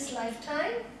little in this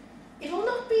lifetime, it will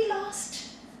not be lost.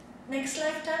 Next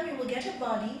lifetime you will get a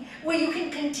body where you can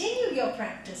continue your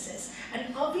practices.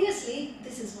 And obviously,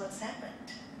 this is what's happened.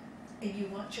 If you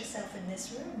watch yourself in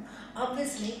this room,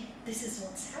 obviously, this is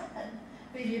what's happened.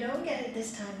 But if you don't get it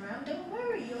this time around, don't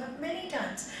worry, you'll have many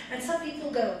times. And some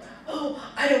people go, oh,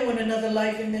 I don't want another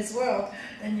life in this world.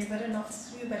 Then you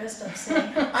better stop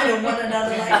saying, I don't want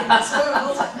another life in this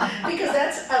world. Because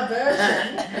that's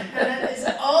aversion, and that is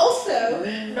also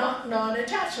not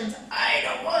non-attachment. I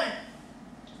don't want.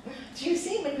 Do you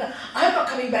see? When I'm not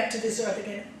coming back to this earth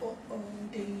again. Oh,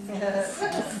 dear.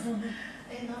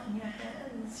 They're not in your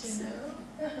hands, you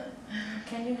know.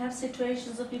 Can you have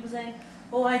situations of people saying,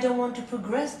 oh, I don't want to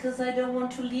progress because I don't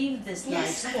want to leave this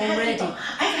Yes, life I've had already? people.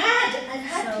 I've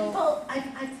had So- people.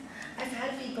 I've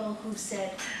had people who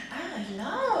said, I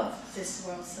love this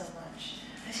world so much.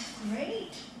 I said,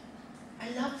 great. I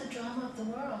love the drama of the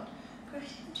world. Great,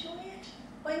 enjoy it.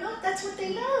 Why not? That's what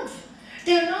they love.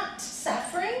 They're not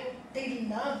suffering. They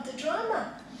love the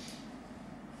drama.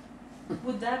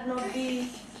 Would that not be...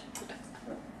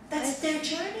 That's their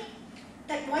journey.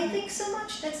 Why think so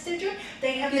much? That's their journey.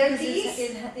 They have their Because peace.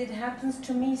 it happens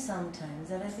to me sometimes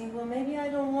that I think, well, maybe I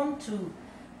don't want to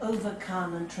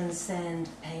overcome and transcend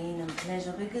pain and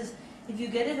pleasure, because if you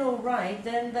get it all right,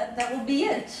 then that will be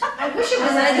it. I wish it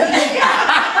was And I that.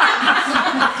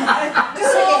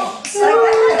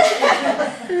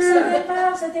 So then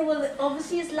perhaps I think, well,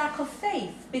 obviously it's lack of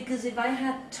faith, because if I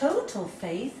had total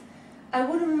faith, I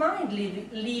wouldn't mind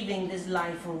leaving this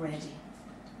life already,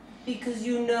 because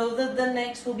you know that the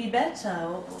next will be better,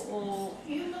 or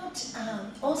You're not,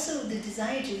 also the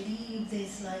desire to leave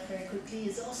this life very quickly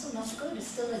is also not good, it's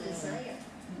still a desire.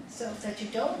 So that you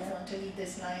don't want to leave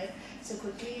this life so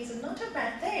quickly is not a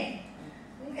bad thing.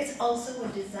 It's also a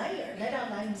desire. Let our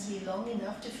lives be long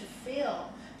enough to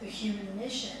fulfill the human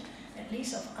mission, at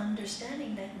least of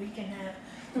understanding that we can have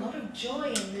a lot of joy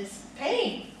in this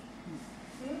pain.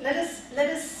 Let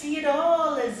us see it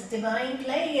all as divine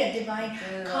play, a divine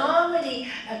comedy.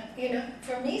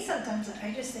 For me sometimes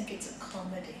I just think it's a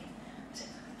comedy.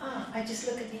 I just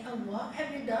look at me, what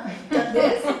have you done? You've done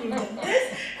this, and you've done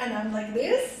this, and I'm like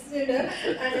this,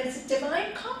 and it's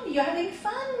divine comedy. You're having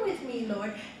fun with me,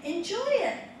 Lord. Enjoy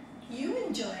it. You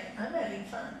enjoy it. I'm having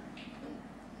fun.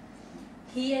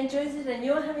 he enjoys it and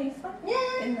you're having fun.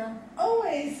 Yeah,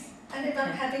 always. And if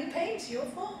I'm having pain, it's your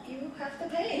fault. You have the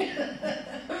pain.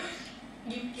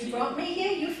 You brought me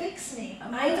here, you fix me.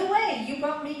 Either way, you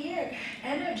brought me here.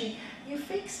 Energy, you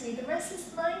fix me. The rest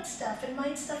is mind stuff, and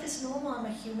mind stuff is normal. I'm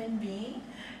a human being.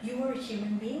 You are a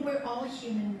human being. We're all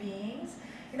human beings.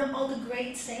 All the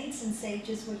great saints and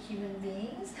sages were human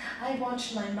beings. I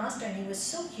watched my master, and he was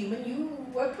so human. You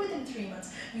worked with him 3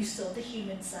 months. You saw the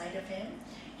human side of him.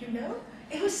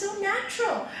 It was so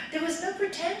natural. There was no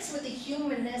pretense with the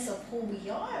humanness of who we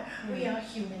are. We are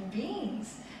human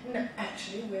beings. No,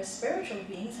 actually, we're spiritual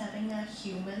beings having a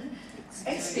human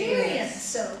experience.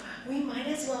 So we might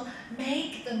as well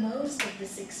make the most of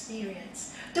this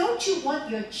experience. Don't you want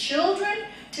your children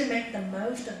to make the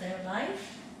most of their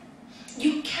life?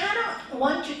 You cannot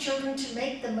want your children to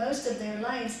make the most of their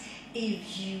lives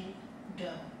if you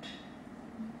don't.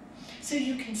 So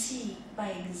you can see by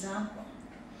example.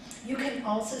 You can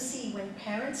also see when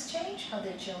parents change, how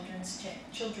their children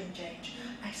change.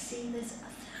 I've seen this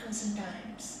 1,000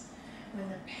 times. When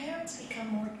the parents become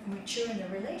more mature in the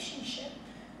relationship,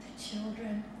 the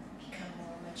children become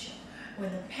more mature.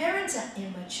 When the parents are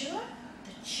immature,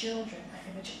 the children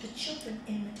are immature. The children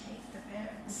imitate the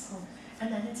parents.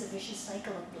 And then it's a vicious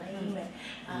cycle of blame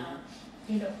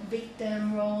and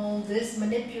victim role, this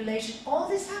manipulation, all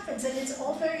this happens, and it's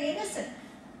all very innocent.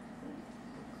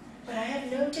 But I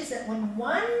have noticed that when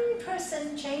one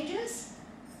person changes,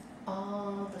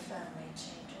 all the family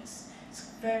changes. It's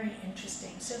very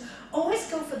interesting. So always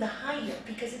go for the higher,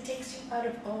 because it takes you out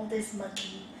of all this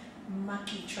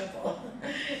mucky trouble.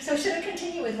 So should I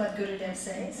continue with what Gurudev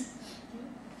says?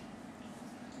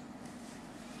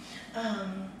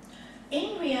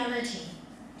 In reality,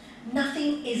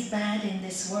 nothing is bad in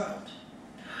this world.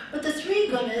 But the three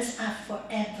gunas are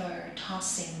forever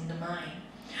tossing the mind.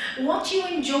 What you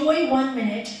enjoy 1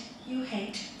 minute, you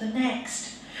hate the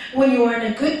next. When you are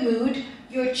in a good mood,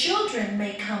 your children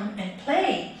may come and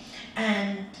play.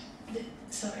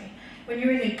 When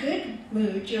you're in a good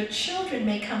mood, your children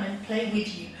may come and play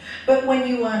with you. But when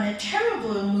you are in a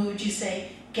terrible mood, you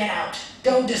say, "Get out,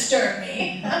 don't disturb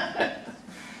me."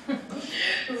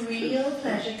 Real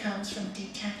pleasure comes from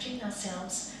detaching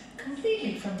ourselves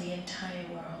completely from the entire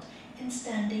world and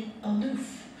standing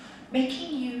aloof,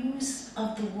 making use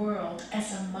of the world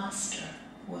as a master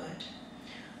would.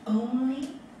 Only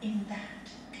in that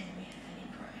can we have any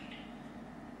pride.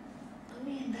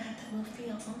 Only in that we'll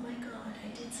feel, oh my God, I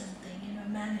did something,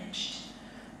 managed.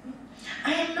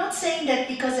 I am not saying that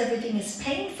because everything is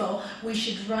painful, we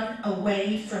should run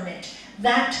away from it.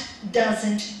 That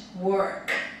doesn't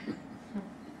work.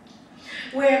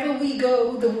 Wherever we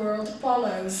go, the world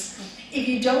follows. If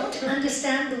you don't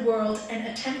understand the world and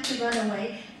attempt to run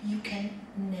away, you can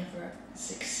never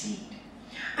succeed.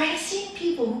 I have seen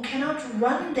people who cannot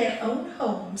run their own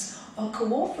homes or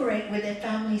cooperate with their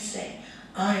families say,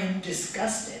 "I'm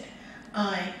disgusted.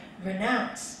 I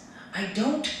renounce. I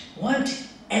don't want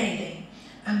anything.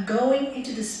 I'm going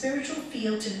into the spiritual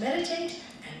field to meditate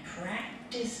and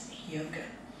practice yoga."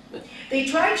 They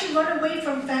try to run away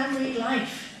from family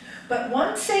life, but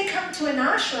once they come to an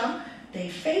ashram, they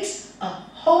face a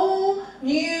whole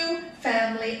new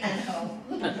family and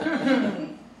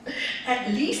home.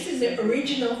 At least in the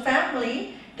original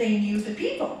family, they knew the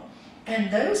people.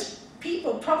 And those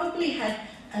people probably had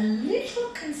a little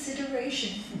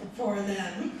consideration for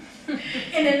them.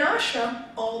 In an ashram,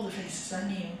 all the faces are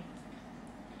new.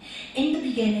 In the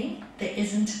beginning, there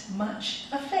isn't much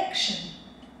affection.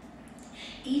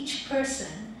 Each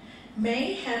person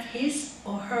may have his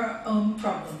or her own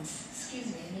problems. Excuse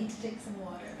me, I need to take some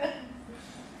water.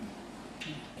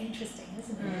 interesting,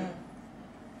 isn't it?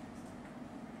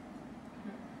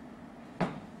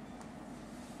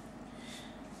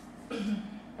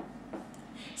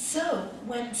 So,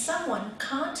 when someone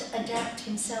can't adapt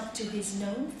himself to his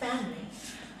known family,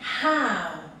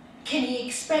 how can he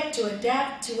expect to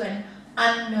adapt to an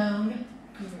unknown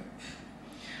group?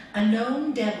 A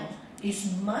known devil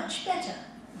is much better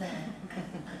than an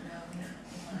unknown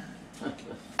one.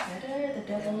 Better the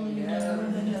devil you know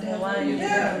than the devil you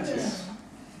don't.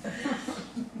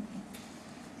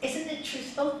 Isn't it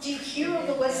truthful? Do you hear all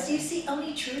the words? Do you see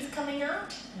only truth coming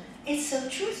out? It's so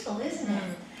truthful, isn't it?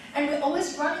 And we're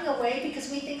always running away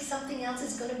because we think something else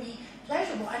is going to be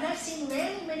pleasurable. And I've seen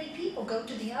many, many people go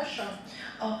to the ashram,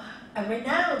 or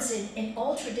renounce in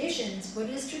all traditions,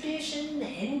 Buddhist tradition, the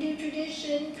Hindu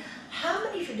tradition. How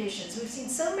many traditions? We've seen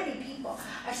so many people.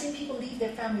 I've seen people leave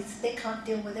their families. They can't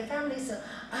deal with their families, so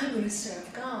I'm going to serve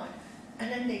God.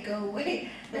 And then they go away.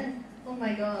 And oh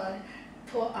my God,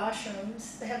 poor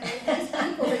ashrams. They have all these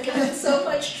people that give them so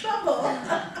much trouble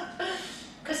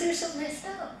because they're so messed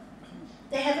up.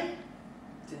 They haven't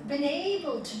been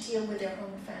able to deal with their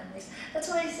own families. That's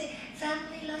why I say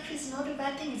family life is not a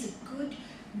bad thing. It's a good,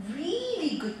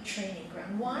 really good training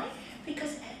ground. Why?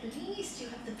 Because at least you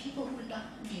have the people who love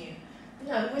you.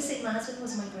 I always say my husband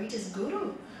was my greatest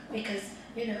guru because,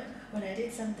 when I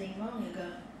did something wrong, you go,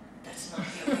 that's not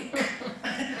yogic.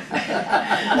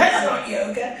 That's not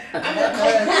yoga. I'm going to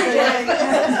call Gurudev.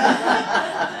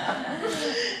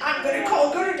 I'm going to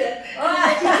call Gurudev.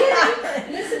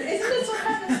 Listen, isn't this what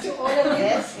happens to all of you?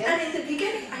 Yes. And in the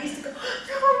beginning, I used to go,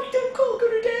 no, don't call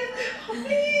Gurudev. Oh,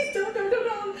 please, don't.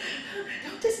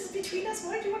 No, this is between us.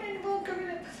 Why do you want to involve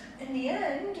Gurudev? In the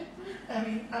end,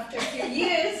 after a few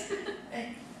years,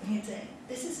 he'd say,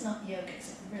 this is not yoga. I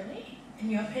said, really? In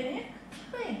your opinion?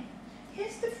 Fine.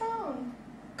 Here's the phone.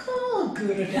 Call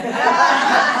Gurudev.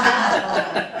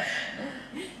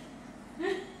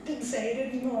 Didn't say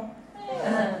it anymore.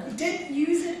 Didn't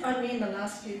use it on me in the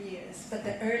last few years, but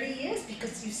the early years,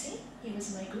 because you see, he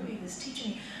was my guru, he was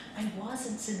teaching me. I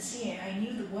wasn't sincere. I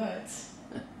knew the words.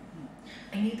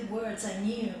 I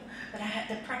knew, but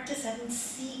the practice hadn't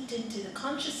seeped into the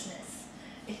consciousness.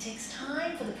 It takes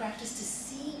time for the practice to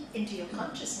seep into your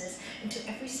consciousness, into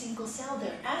every single cell.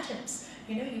 They're atoms.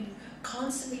 You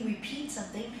constantly repeat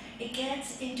something, it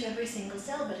gets into every single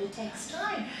cell, but it takes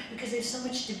time because there's so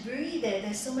much debris there,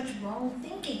 there's so much wrong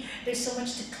thinking, there's so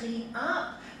much to clean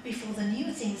up before the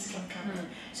new things can come in.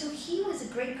 So he was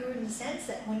a great guru in the sense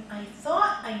that when I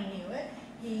thought I knew it,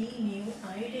 he knew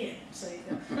I did. So you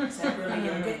go, is that really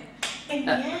yoga? In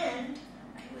the end,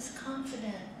 I was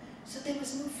confident. So there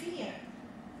was no fear.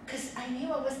 Because I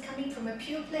knew I was coming from a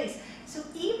pure place. So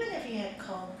even if he had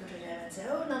called Gurudev and said,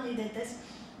 oh, Nalanie did this,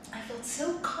 I felt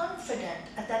so confident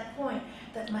at that point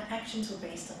that my actions were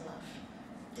based on love.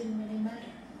 Didn't really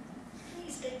matter.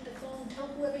 Please take the call and tell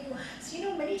whoever you want.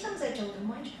 So many times I told them,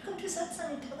 why don't you come to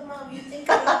satsang and tell them how you think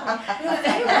about me?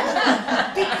 Very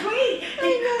well. Be great.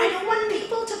 I don't want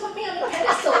people to put me on a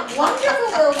pedestal.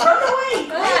 Wonderful, they'll run away.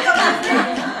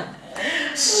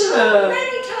 So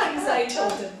many times I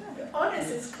told them.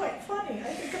 Honest, it's quite funny.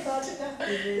 I think about it now.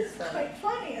 It is quite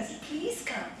funny. I said, please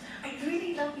come. I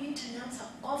really love you to announce how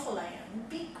awful I am. It'd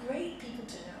be great people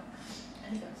to know.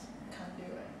 And he goes, can't do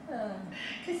it.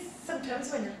 Because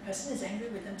sometimes when a person is angry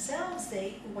with themselves,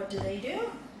 what do?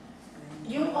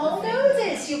 You all know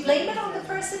this. You blame it on the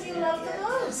person you love the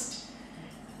most.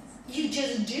 You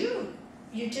just do.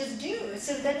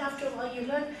 So then after a while you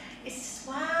learn, it's just,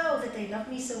 wow, that they love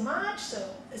me so much.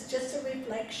 So it's just a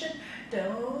reflection.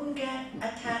 Don't get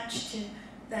attached to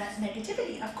that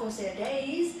negativity. Of course, there are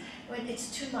days when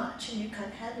it's too much and you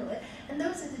can't handle it. And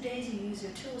those are the days you use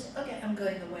your tools. Okay, I'm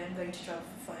going away. I'm going to travel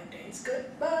for 5 days.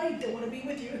 Goodbye. Don't want to be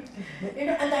with you.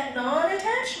 And that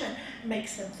non-attachment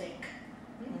makes them think,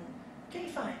 okay,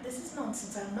 fine. This is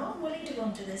nonsense. I'm not willing to go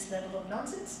into this level of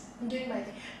nonsense. I'm doing my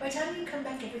thing. By the time you come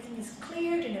back, everything is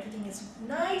cleared and everything is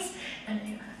nice.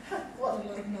 And what a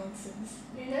lot of nonsense,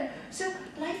 So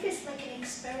life is like an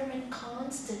experiment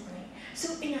constantly.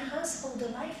 So in a household,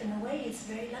 life in a way is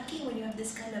very lucky when you have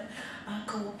this kind of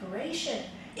cooperation,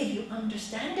 if you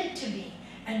understand it to be,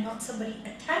 and not somebody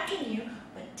attacking you,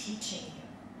 but teaching you.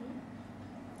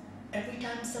 Every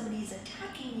time somebody is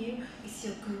attacking you, it's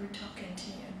your guru talking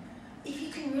to you. If you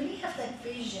can really have that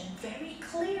vision very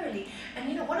clearly,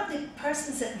 and one of the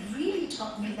persons that really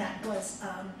taught me that was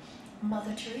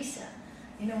Mother Teresa.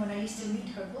 When I used to read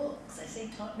her books, I say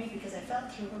taught me because I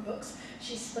felt through her books,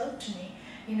 she spoke to me,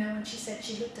 and she said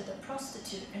she looked at a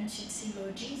prostitute and she'd see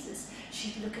Lord Jesus.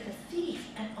 She'd look at a thief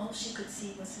and all she could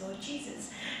see was Lord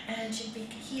Jesus. And she'd be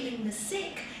healing the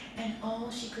sick and all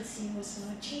she could see was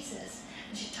Lord Jesus.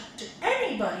 And she to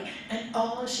anybody, and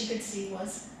all she could see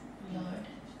was Lord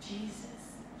Jesus.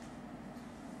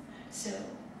 So,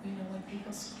 when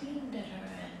people screamed at her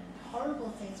and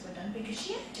horrible things were done, because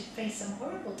she had to face some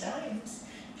horrible times,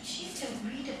 but she had to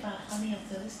read about any of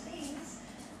those things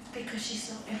because she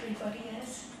saw everybody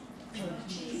as Lord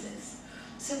Jesus.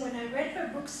 So when I read her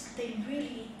books, they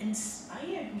really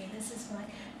inspired me. This is why,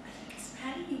 I think it's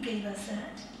Patty who gave us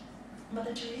that.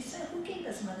 Mother Teresa? Who gave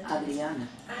us Mother Teresa?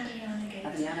 Adriana gave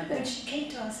us. When she came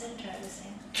to our center, I was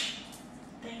saying,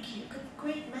 thank you,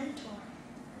 great mentor.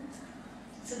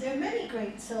 So there are many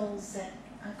great souls that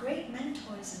are great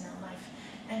mentors in our life,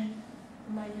 and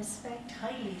my respect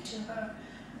highly to her,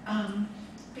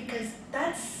 because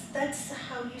that's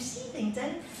how you see things.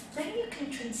 Then you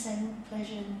can transcend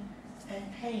pleasure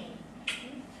and pain.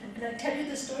 And I tell you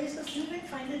the stories, but you would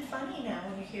find it funny now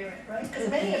when you hear it, right? Because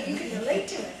many of you can relate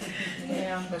to it.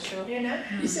 Yeah, for sure.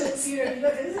 So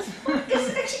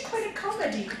it's actually quite a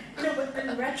comedy. But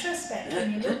in retrospect,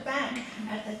 when you look back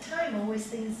at the time, always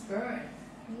things burn.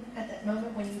 At that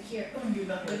moment when you hear, you're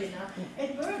not good enough,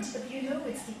 it burns, but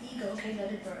it's the ego. Okay,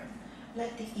 let it burn.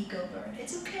 Let the ego burn.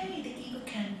 It's okay, the ego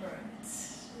can burn.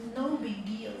 It's no big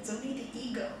deal. It's only the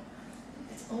ego.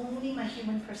 It's only my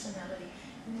human personality.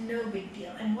 No big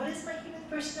deal. And what is my human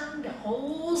personality? The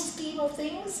whole scheme of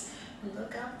things?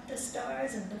 Look up the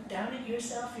stars and look down at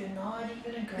yourself. You're not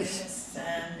even a grain of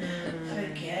sand.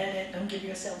 Forget it. Don't give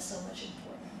yourself so much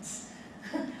importance.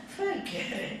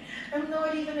 Forget it. I'm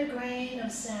not even a grain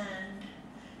of sand.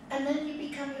 And then you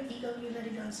become your ego, you let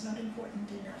it go. It's not important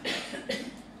enough.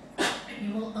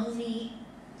 You will only,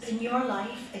 in your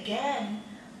life, again,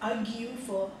 argue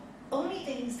for only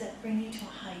things that bring you to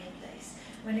a higher place.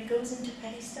 When it goes into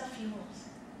petty stuff, I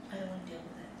don't want to deal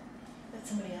with it. Let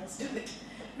somebody else do it.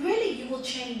 Really, you will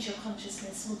change, your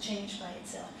consciousness will change by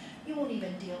itself. You won't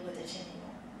even deal with it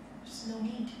anymore. There's no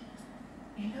need.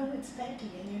 It's petty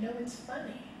and it's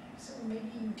funny. So maybe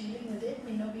you dealing with it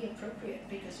may not be appropriate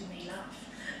because you may laugh.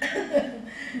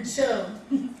 So,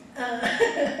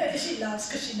 she laughs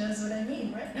because she knows what I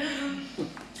mean, right?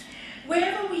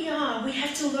 Wherever we are, we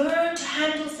have to learn to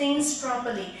handle things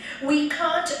properly. We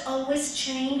can't always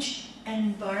change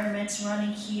environments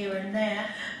running here and there,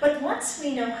 but once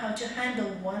we know how to handle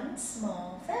one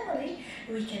small family,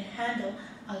 we can handle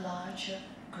a larger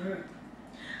group.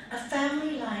 A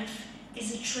family life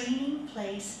is a training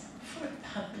place for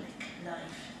public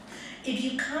life. If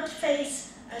you can't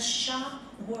face a sharp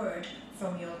word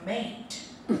from your mate,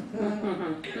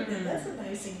 that's a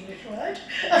nice English word,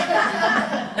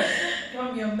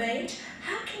 from your mate,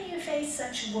 how can you face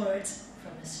such words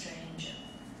from a stranger?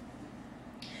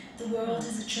 The world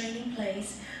is a training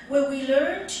place where we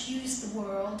learn to use the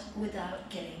world without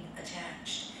getting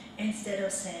attached. Instead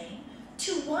of saying,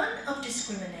 to one of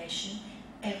discrimination,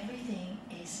 everything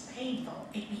is painful,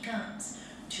 it becomes,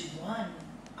 to one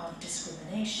of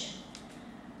discrimination,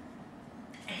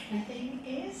 everything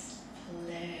is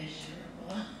pleasurable.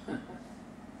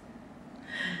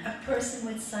 A person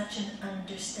with such an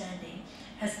understanding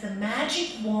has the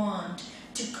magic wand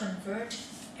to convert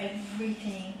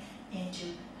everything into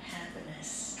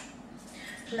happiness.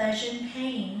 Pleasure and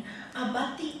pain are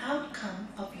but the outcome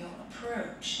of your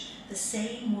approach. The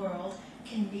same world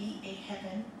can be a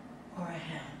heaven or a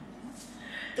hell.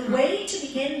 The way to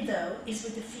begin, though, is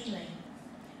with the feeling.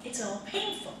 It's all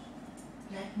painful.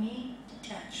 Let me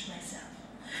detach myself.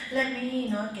 Let me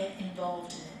not get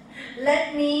involved in it.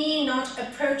 Let me not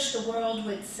approach the world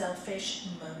with selfish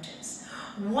motives.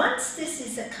 Once this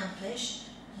is accomplished,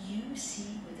 you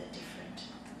see with a different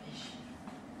vision.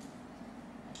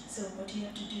 So what do you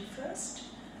have to do first?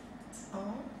 It's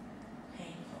all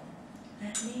painful.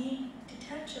 Let me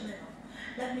detach a little.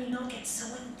 Let me not get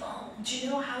so involved. Do you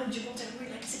know how in Gibraltar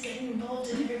everybody likes to get involved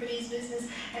in everybody's business?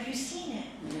 Have you seen it?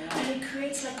 Yeah. And it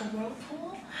creates like a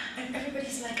whirlpool, and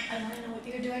everybody's like, I want to know what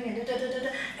you're doing, and da da da da.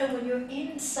 And when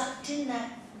you're sucked in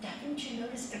that, haven't you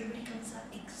noticed everybody comes out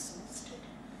exhausted?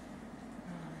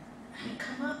 And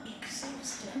come out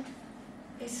exhausted.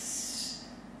 It's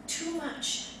too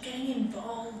much getting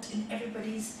involved in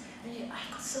everybody's. And I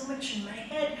got so much in my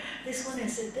head. This one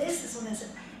has said this one has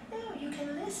said. No, you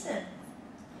can listen.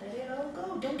 Let it all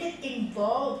go. Don't get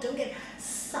involved. Don't get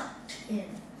sucked in.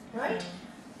 Right?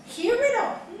 Hear it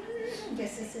all.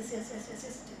 Yes. This.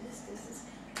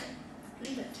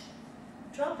 Leave it.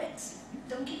 Drop it.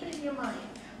 Don't keep it in your mind.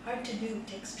 Hard to do.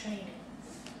 Takes training.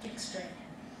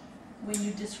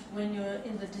 When you're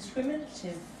in the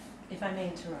discriminative, if I may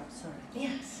interrupt, sorry.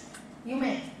 Yes, you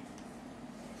may.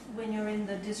 When you're in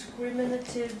the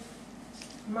discriminative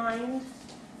mind,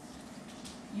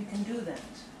 you can do that.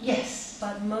 Yes.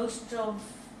 But most of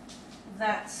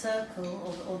that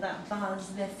circle or that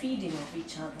buzz, they're feeding off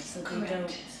each other, so they Correct.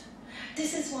 don't.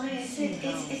 This is why I said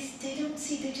No. it's they don't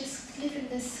see, they just live in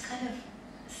this kind of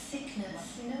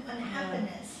sickness,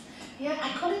 unhappiness. Yeah, I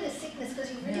call it a sickness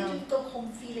because you really do go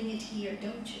home feeling it here,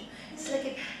 don't you? It's like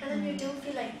it, and then you don't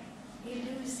feel like you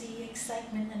lose the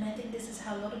excitement, and I think this is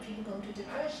how a lot of people go into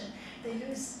depression. They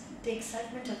lose the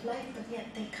excitement of life, but yet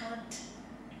they can't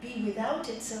be without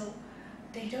it, so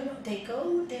they don't know, they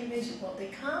go, they're miserable. They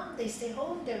come, they stay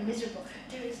home, they're miserable.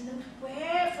 There is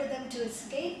nowhere for them to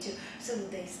escape to. So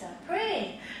they start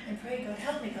praying and pray, God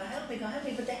help me, God help me, God help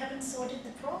me, but they haven't sorted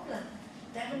the problem.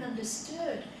 They haven't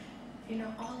understood.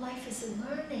 All life is a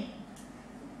learning.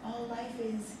 All life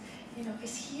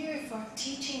is here for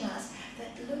teaching us that,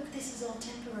 look, this is all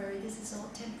temporary, this is all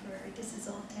temporary, this is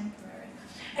all temporary.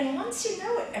 And once you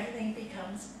know it, everything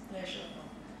becomes pleasurable.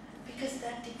 Because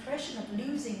that depression of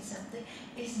losing something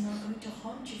is not going to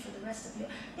haunt you for the rest of your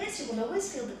life. Yes, you will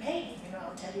always feel the pain.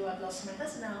 I'll tell you I've lost my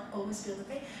husband, I'll always feel the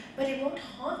pain. But it won't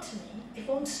haunt me. It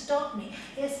won't stop me.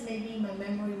 Yes, maybe my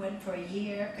memory went for a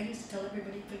year. I used to tell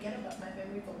everybody, forget about my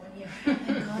memory for 1 year.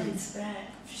 Thank God it's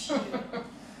back. Shoot.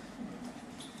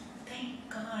 Thank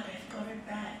God I've got it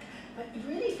back. But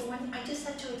really, for 1 year, I just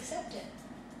had to accept it.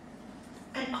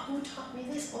 And who taught me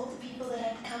this? All the people that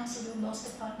I'd counseled who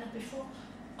lost a partner before,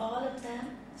 all of them,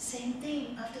 same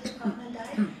thing. After the partner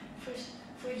died,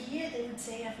 for a year they would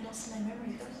say, I've lost my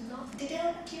memories. I was not. Did it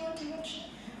happen to you on devotion?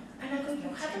 And I go, you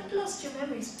haven't lost your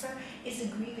memories. It's a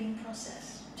grieving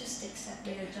process. Just accept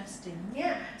it. Adjusting.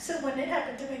 Yeah. So when it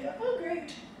happened to me, I go, oh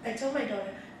great. I told my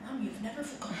daughter, Mom, you've never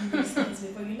forgotten these things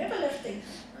before. You never left things.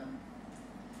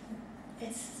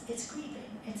 It's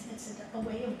grieving. It's a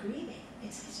way of grieving.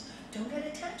 It's don't get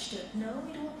attached to it. No,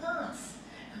 it will pass.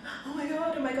 Oh my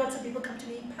God, some people come to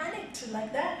me panicked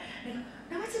like that. And I go,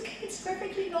 no, it's okay, it's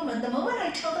perfectly normal. And the moment I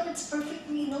tell them it's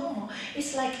perfectly normal,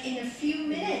 it's like in a few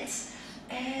minutes,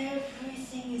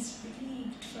 everything is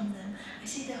relieved from them. I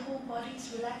see their whole body's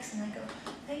relaxed, and I go,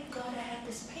 thank God I had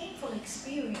this painful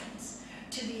experience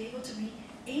to be able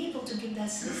to give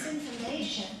us this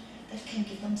information that can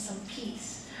give them some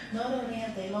peace. Not only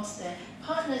have they lost their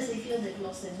partners, they feel they've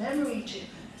lost their memory too.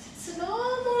 It's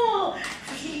normal.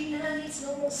 Really, Nalanie, it's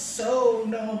normal. So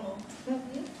normal.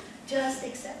 Just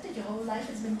accept it. Your whole life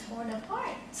has been torn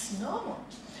apart. It's normal.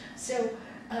 So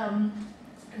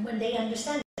when they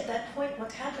understand, at that point,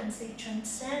 what happens? They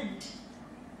transcend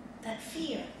that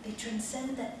fear. They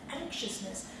transcend that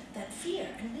anxiousness, that fear.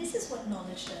 And this is what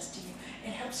knowledge does to you.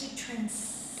 It helps you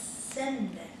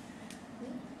transcend it.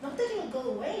 Not that it will go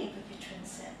away, but you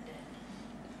transcend it.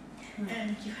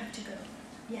 And you have to go.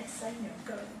 Yes, I know.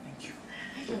 Go. Thank you.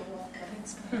 You're welcome.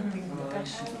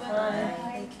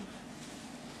 Bye.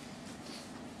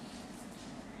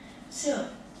 So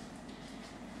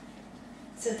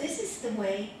this is the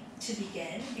way to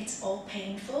begin. It's all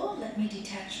painful. Let me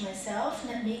detach myself.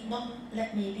 Let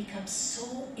me become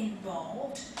so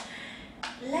involved.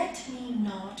 Let me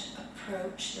not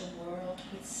approach the world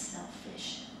with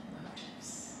selfish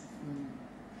motives.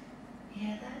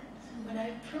 Hear that? When I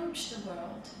approach the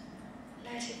world,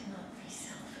 let it not be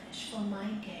selfish for my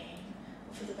gain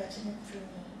or for the betterment for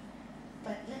me.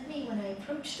 But let me, when I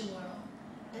approach the world,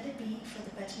 let it be for the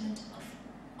betterment of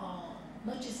all.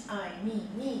 Not just I, me,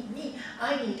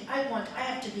 I need, I want, I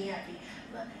have to be happy.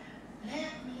 But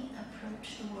let me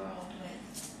approach the world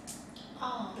with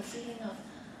all the feeling of,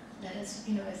 let us,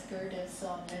 as Gerda's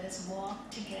song, let us walk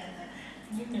together.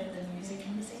 You know the music,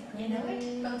 can you sing? You know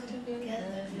it? Both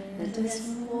together. Let us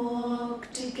walk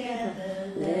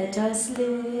together, let us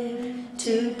live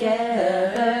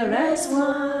together as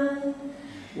one.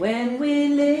 When we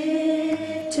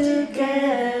live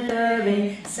together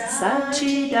in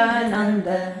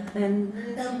Satchidananda, then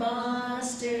the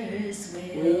masters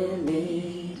will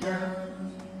be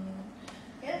done.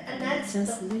 Yeah, and that's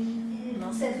Just the,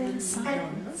 live in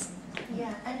silence.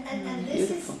 yeah, and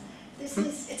Beautiful. this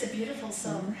is, it's a beautiful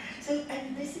song. So,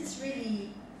 and this is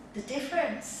really the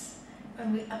difference.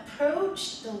 When we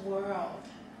approach the world,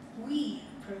 we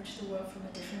approach the world from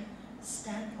a different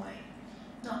standpoint.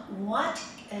 Not what,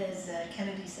 as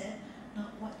Kennedy said,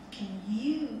 not what can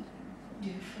you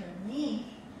do for me,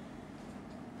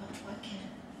 but what can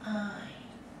I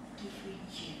do for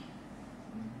you?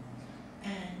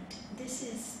 And this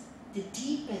is the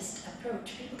deepest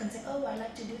approach. People can say, oh, I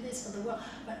like to do this for the world,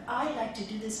 but I like to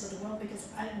do this for the world because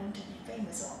I want to be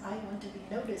famous, or I want to be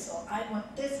noticed, or I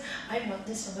want this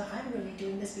from the, I'm really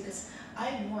doing this because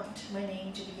I want my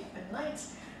name to be up in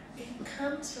lights. It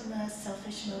comes from a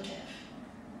selfish motive.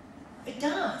 It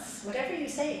does. Whatever you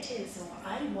say it is, or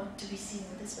I want to be seen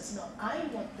with this person, or I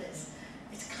want this.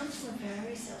 It comes from a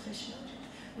very selfish motive.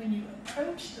 when you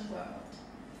approach the world,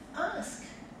 ask,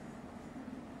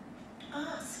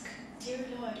 dear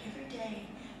Lord, every day,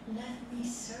 let me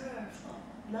serve all,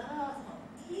 love all.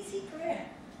 Easy prayer,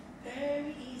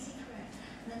 very easy prayer.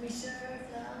 Let me serve,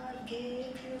 love,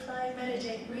 give, purify,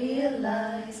 meditate,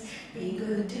 realize, be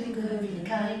good, do good, be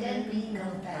kind, and be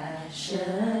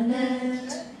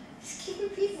compassionate. Just keep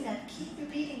repeating that,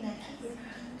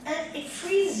 and it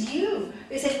frees you.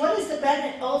 We say, what is the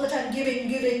benefit? All the time giving.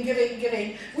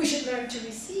 We should learn to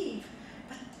receive.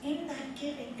 But in that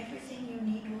giving, everything you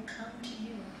need will come to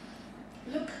you.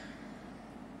 Look,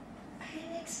 I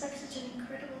didn't expect such an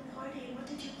incredible party. What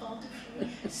did you all do for me?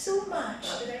 So much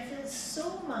that I feel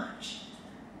so much.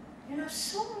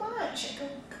 So much. I go,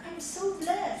 I'm so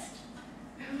blessed.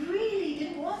 I really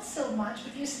didn't want so much,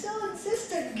 but you still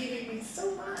insisted giving me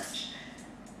so much.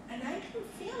 And I didn't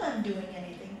feel I'm doing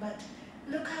anything, but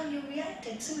look how you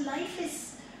reacted. So life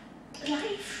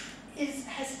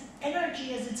has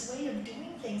energy as its way of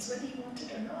doing things, whether you want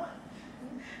it or not.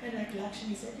 And like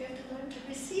Lakshmi said, you have to learn to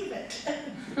receive it.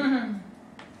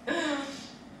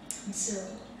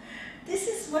 So this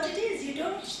is what it is. You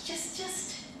don't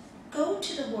just go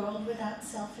to the world without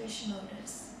selfish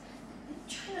motives.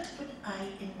 Try not to put I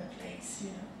in the place,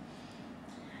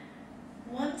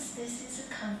 Once this is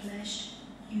accomplished,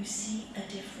 you see a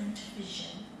different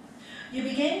vision. You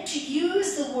begin to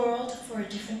use the world for a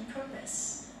different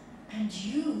purpose, and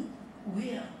you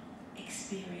will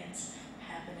experience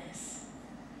happiness.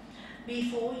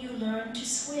 Before you learn to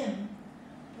swim,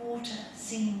 water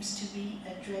seems to be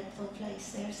a dreadful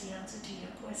place. There's the answer to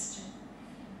your question.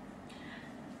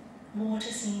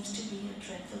 Water seems to be a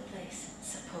dreadful place.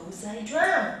 Suppose I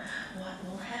drown, what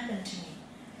will happen to me?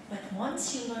 But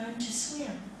once you learn to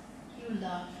swim, you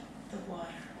love the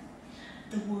water.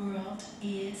 The world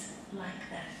is like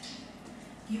that.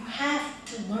 You have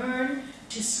to learn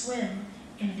to swim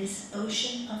in this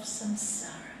ocean of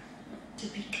samsara to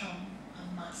become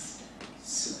a master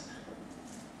swimmer.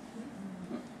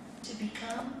 To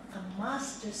become a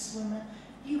master swimmer,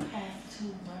 you have to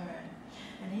learn.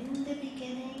 And in the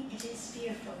beginning, it is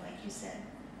fearful, like you said.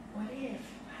 What if?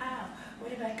 How?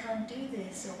 What if I can't do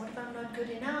this? Or what if I'm not good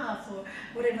enough? Or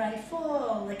what if I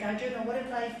fall? Like Arjuna, what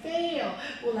if I fail?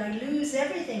 Will I lose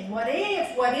everything? What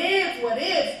if? What if? What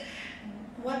if?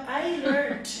 What I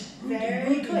learned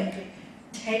very quickly,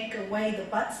 take away the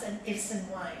buts and ifs and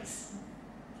whys.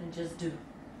 And just do.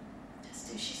 Just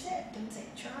do, she said. Don't say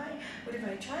try. What if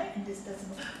I try and this doesn't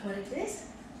work? What if this?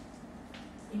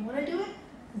 You want to do it?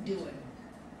 Do it.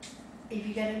 If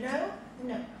you get a no,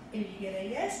 no. If you get a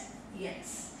yes,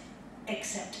 yes.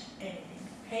 Accept anything.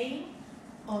 Pain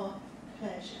or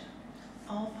pleasure.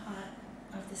 All part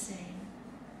of the same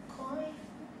coin.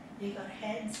 You got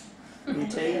heads and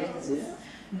tails.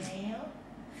 Male,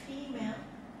 female,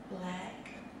 black,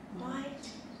 white,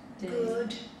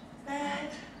 good,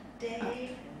 bad,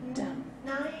 day,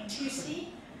 night. You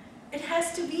see? It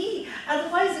has to be.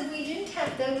 Otherwise, if we didn't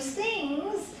have those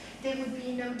things, there would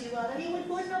be no duality, we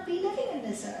would not be living in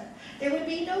this earth. There would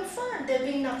be no fun, there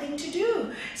would be nothing to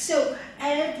do. So,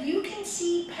 and you can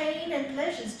see pain and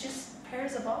pleasures just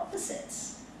pairs of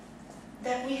opposites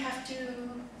that we have to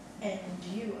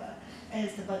endure.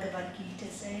 As the Bhagavad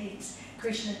Gita says,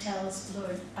 Krishna tells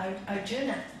Lord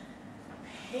Arjuna,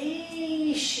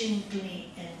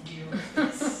 patiently endure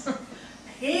this.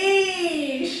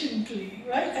 Patiently,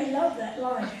 right? I love that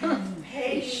line.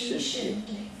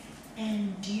 Patiently.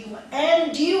 Endure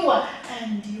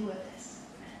this.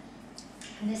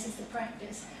 And this is the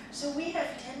practice. So we have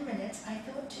 10 minutes. I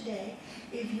thought today,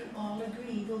 if you all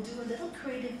agree, we'll do a little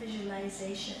creative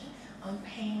visualization on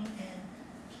pain and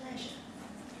pleasure.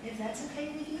 If that's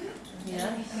okay with you?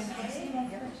 Yeah.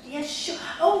 Okay. Yes, sure.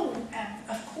 Oh,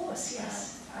 of course,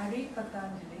 yes. I read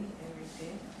Patanjali every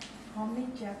day. How many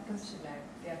chapters should I?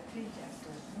 There are 3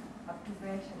 chapters. No? Up to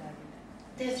where should I read?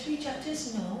 There are 3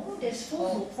 chapters? No, there's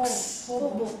 4 books.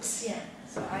 Four books, yeah.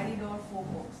 So I read all 4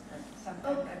 books.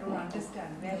 Sometimes I don't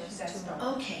understand. Where should I stop?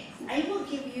 Okay, I will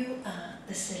give you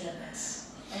the syllabus.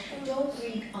 Okay. Don't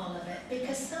read all of it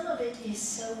because some of it is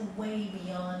so way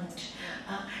beyond.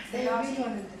 The last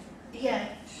one is difficult. Yeah,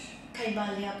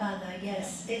 Kaivalya Pada,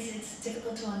 yes. It's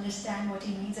difficult to understand what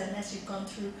he means unless you've gone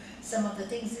through some of the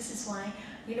things. This is why,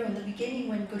 in the beginning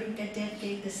when Guru Gadev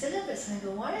gave the syllabus, and I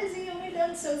go, why has he only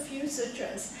done so few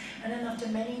sutras? And then after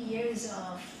many years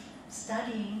of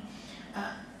studying,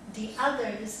 the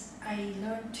others I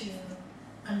learned to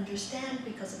understand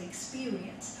because of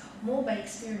experience. More by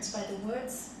experience, by the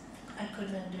words I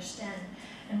couldn't understand.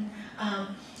 And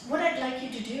what I'd like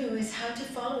you to do is how to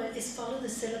follow it, is follow the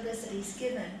syllabus that he's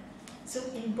given. So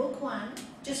in book 1,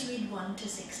 just read 1 to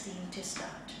 16 to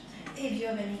start. if you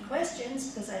have any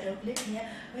questions, because I don't live here,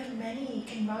 we have many.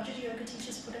 Can Roger yoga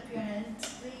teachers put up your hands,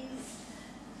 please?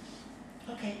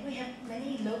 Okay, we have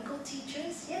many local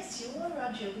teachers. Yes, you are a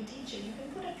Roger yoga teacher. You can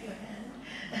put up your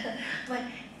hand.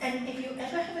 And if you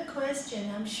ever have a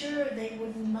question, I'm sure they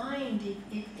wouldn't mind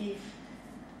if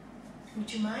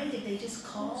would you mind if they just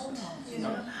called? You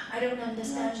know, I don't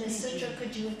understand this sutra.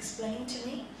 Could you explain to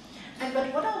me?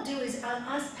 But what I'll do is I'll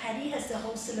ask Patty, has the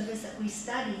whole syllabus that we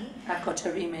study. I've got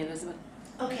her email as well.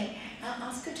 Okay, I'll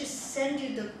ask her to send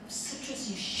you the sutras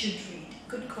you should read.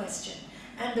 Good question.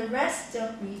 And the rest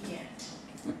don't read yet.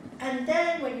 And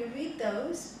then when you read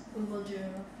those, we will do.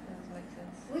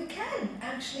 We can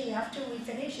actually, after we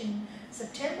finish in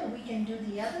September, we can do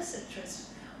the other sutras.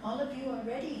 All of you are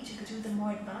ready to do the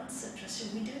more advanced sutras.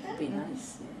 Should we do that? Be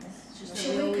nice. Yes. It's just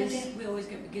Should that we we always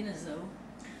get beginners though.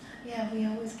 Yeah, we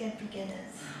always get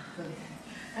beginners.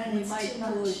 And We it's might too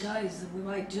pull much. guys, we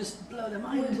might just blow them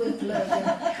We out. will blow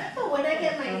them. Oh, when I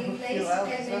get my new Few place, you hours,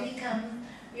 can huh? maybe come,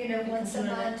 you know, once a do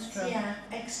an month. extra. Yeah,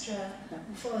 extra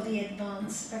for the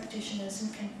advanced practitioners who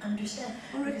can understand.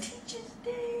 Or a teacher's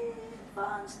day,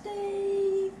 advanced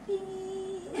day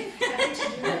thingy. I have to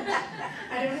do that.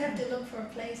 I don't have to look for a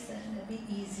place then. It'll be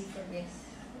easy for me.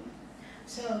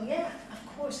 So yeah,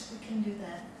 of course we can do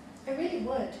that. I really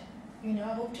would. You know,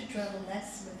 I hope to travel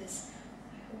less with this.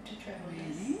 I hope to travel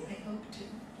Really? less. I hope to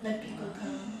let people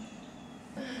come.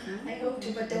 I hope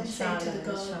to, but don't say it to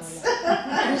the gods.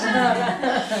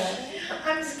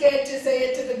 I'm scared to say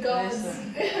it to the gods.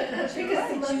 Because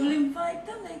Because you'll invite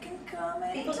them, they can come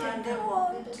people can anytime they come.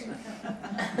 want. People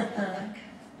can come.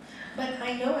 But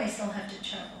I know I still have to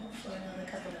travel for another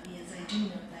couple of years. I do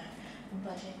know that.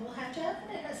 But it will have to happen.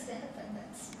 It has to happen.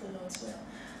 That's the Lord's will.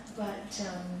 But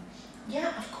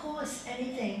yeah, of course,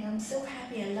 anything. I'm so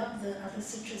happy. I love the other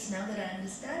sutras now that I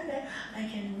understand that. I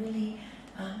can really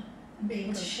be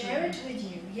able to share it with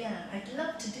you. Yeah, I'd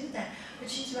love to do that. But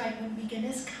she's right. When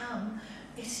beginners come,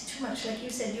 it's too much. Like you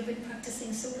said, you've been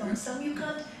practicing so long. Some you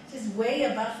can't just way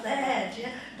above the head.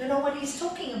 Yeah, don't know what he's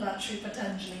talking about, Sri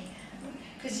Patanjali.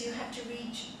 Because you have to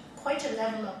reach quite a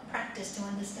level of practice to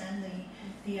understand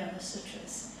the other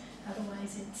sutras.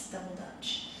 Otherwise, it's double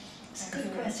Dutch. It's a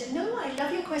good question. No, I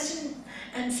love your question.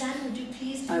 And Sam, would you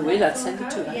please do I that will, I'll for send it her?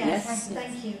 to her. Yes, Yes,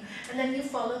 thank you. And then you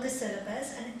follow the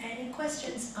syllabus, and any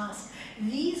questions, ask.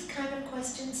 These kind of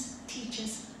questions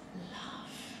teachers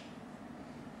love.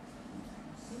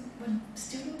 When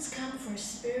students come for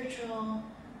spiritual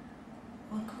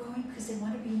or growing because they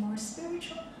want to be more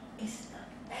spiritual, it's the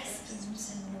best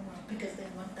students in the world because they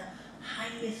want the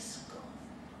highest goal.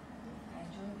 I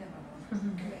enjoy them a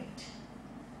lot. Great.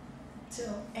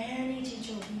 So any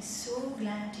teacher will be so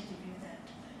glad to give you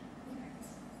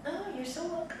that. Oh, you're so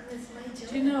welcome. It's my joy.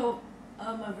 Do you know,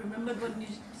 I remembered when you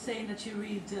saying that you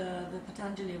read the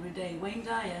Patanjali every day. Wayne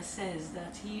Dyer says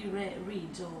that he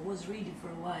reads or was reading for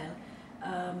a while.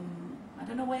 I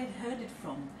don't know where he heard it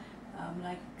from.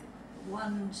 Like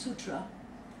one sutra,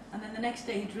 and then the next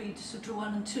day he'd read Sutra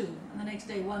 1 and 2, and the next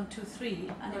day 1, 2,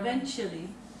 3, and eventually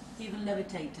he even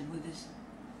levitated with this.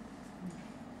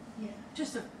 Yeah.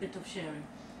 Just a bit of sharing.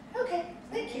 Okay,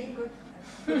 thank you.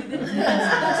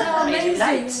 That's how Amazing.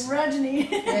 amazing Rajni.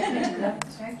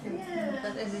 Thank you. Yeah.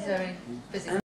 But this is very busy.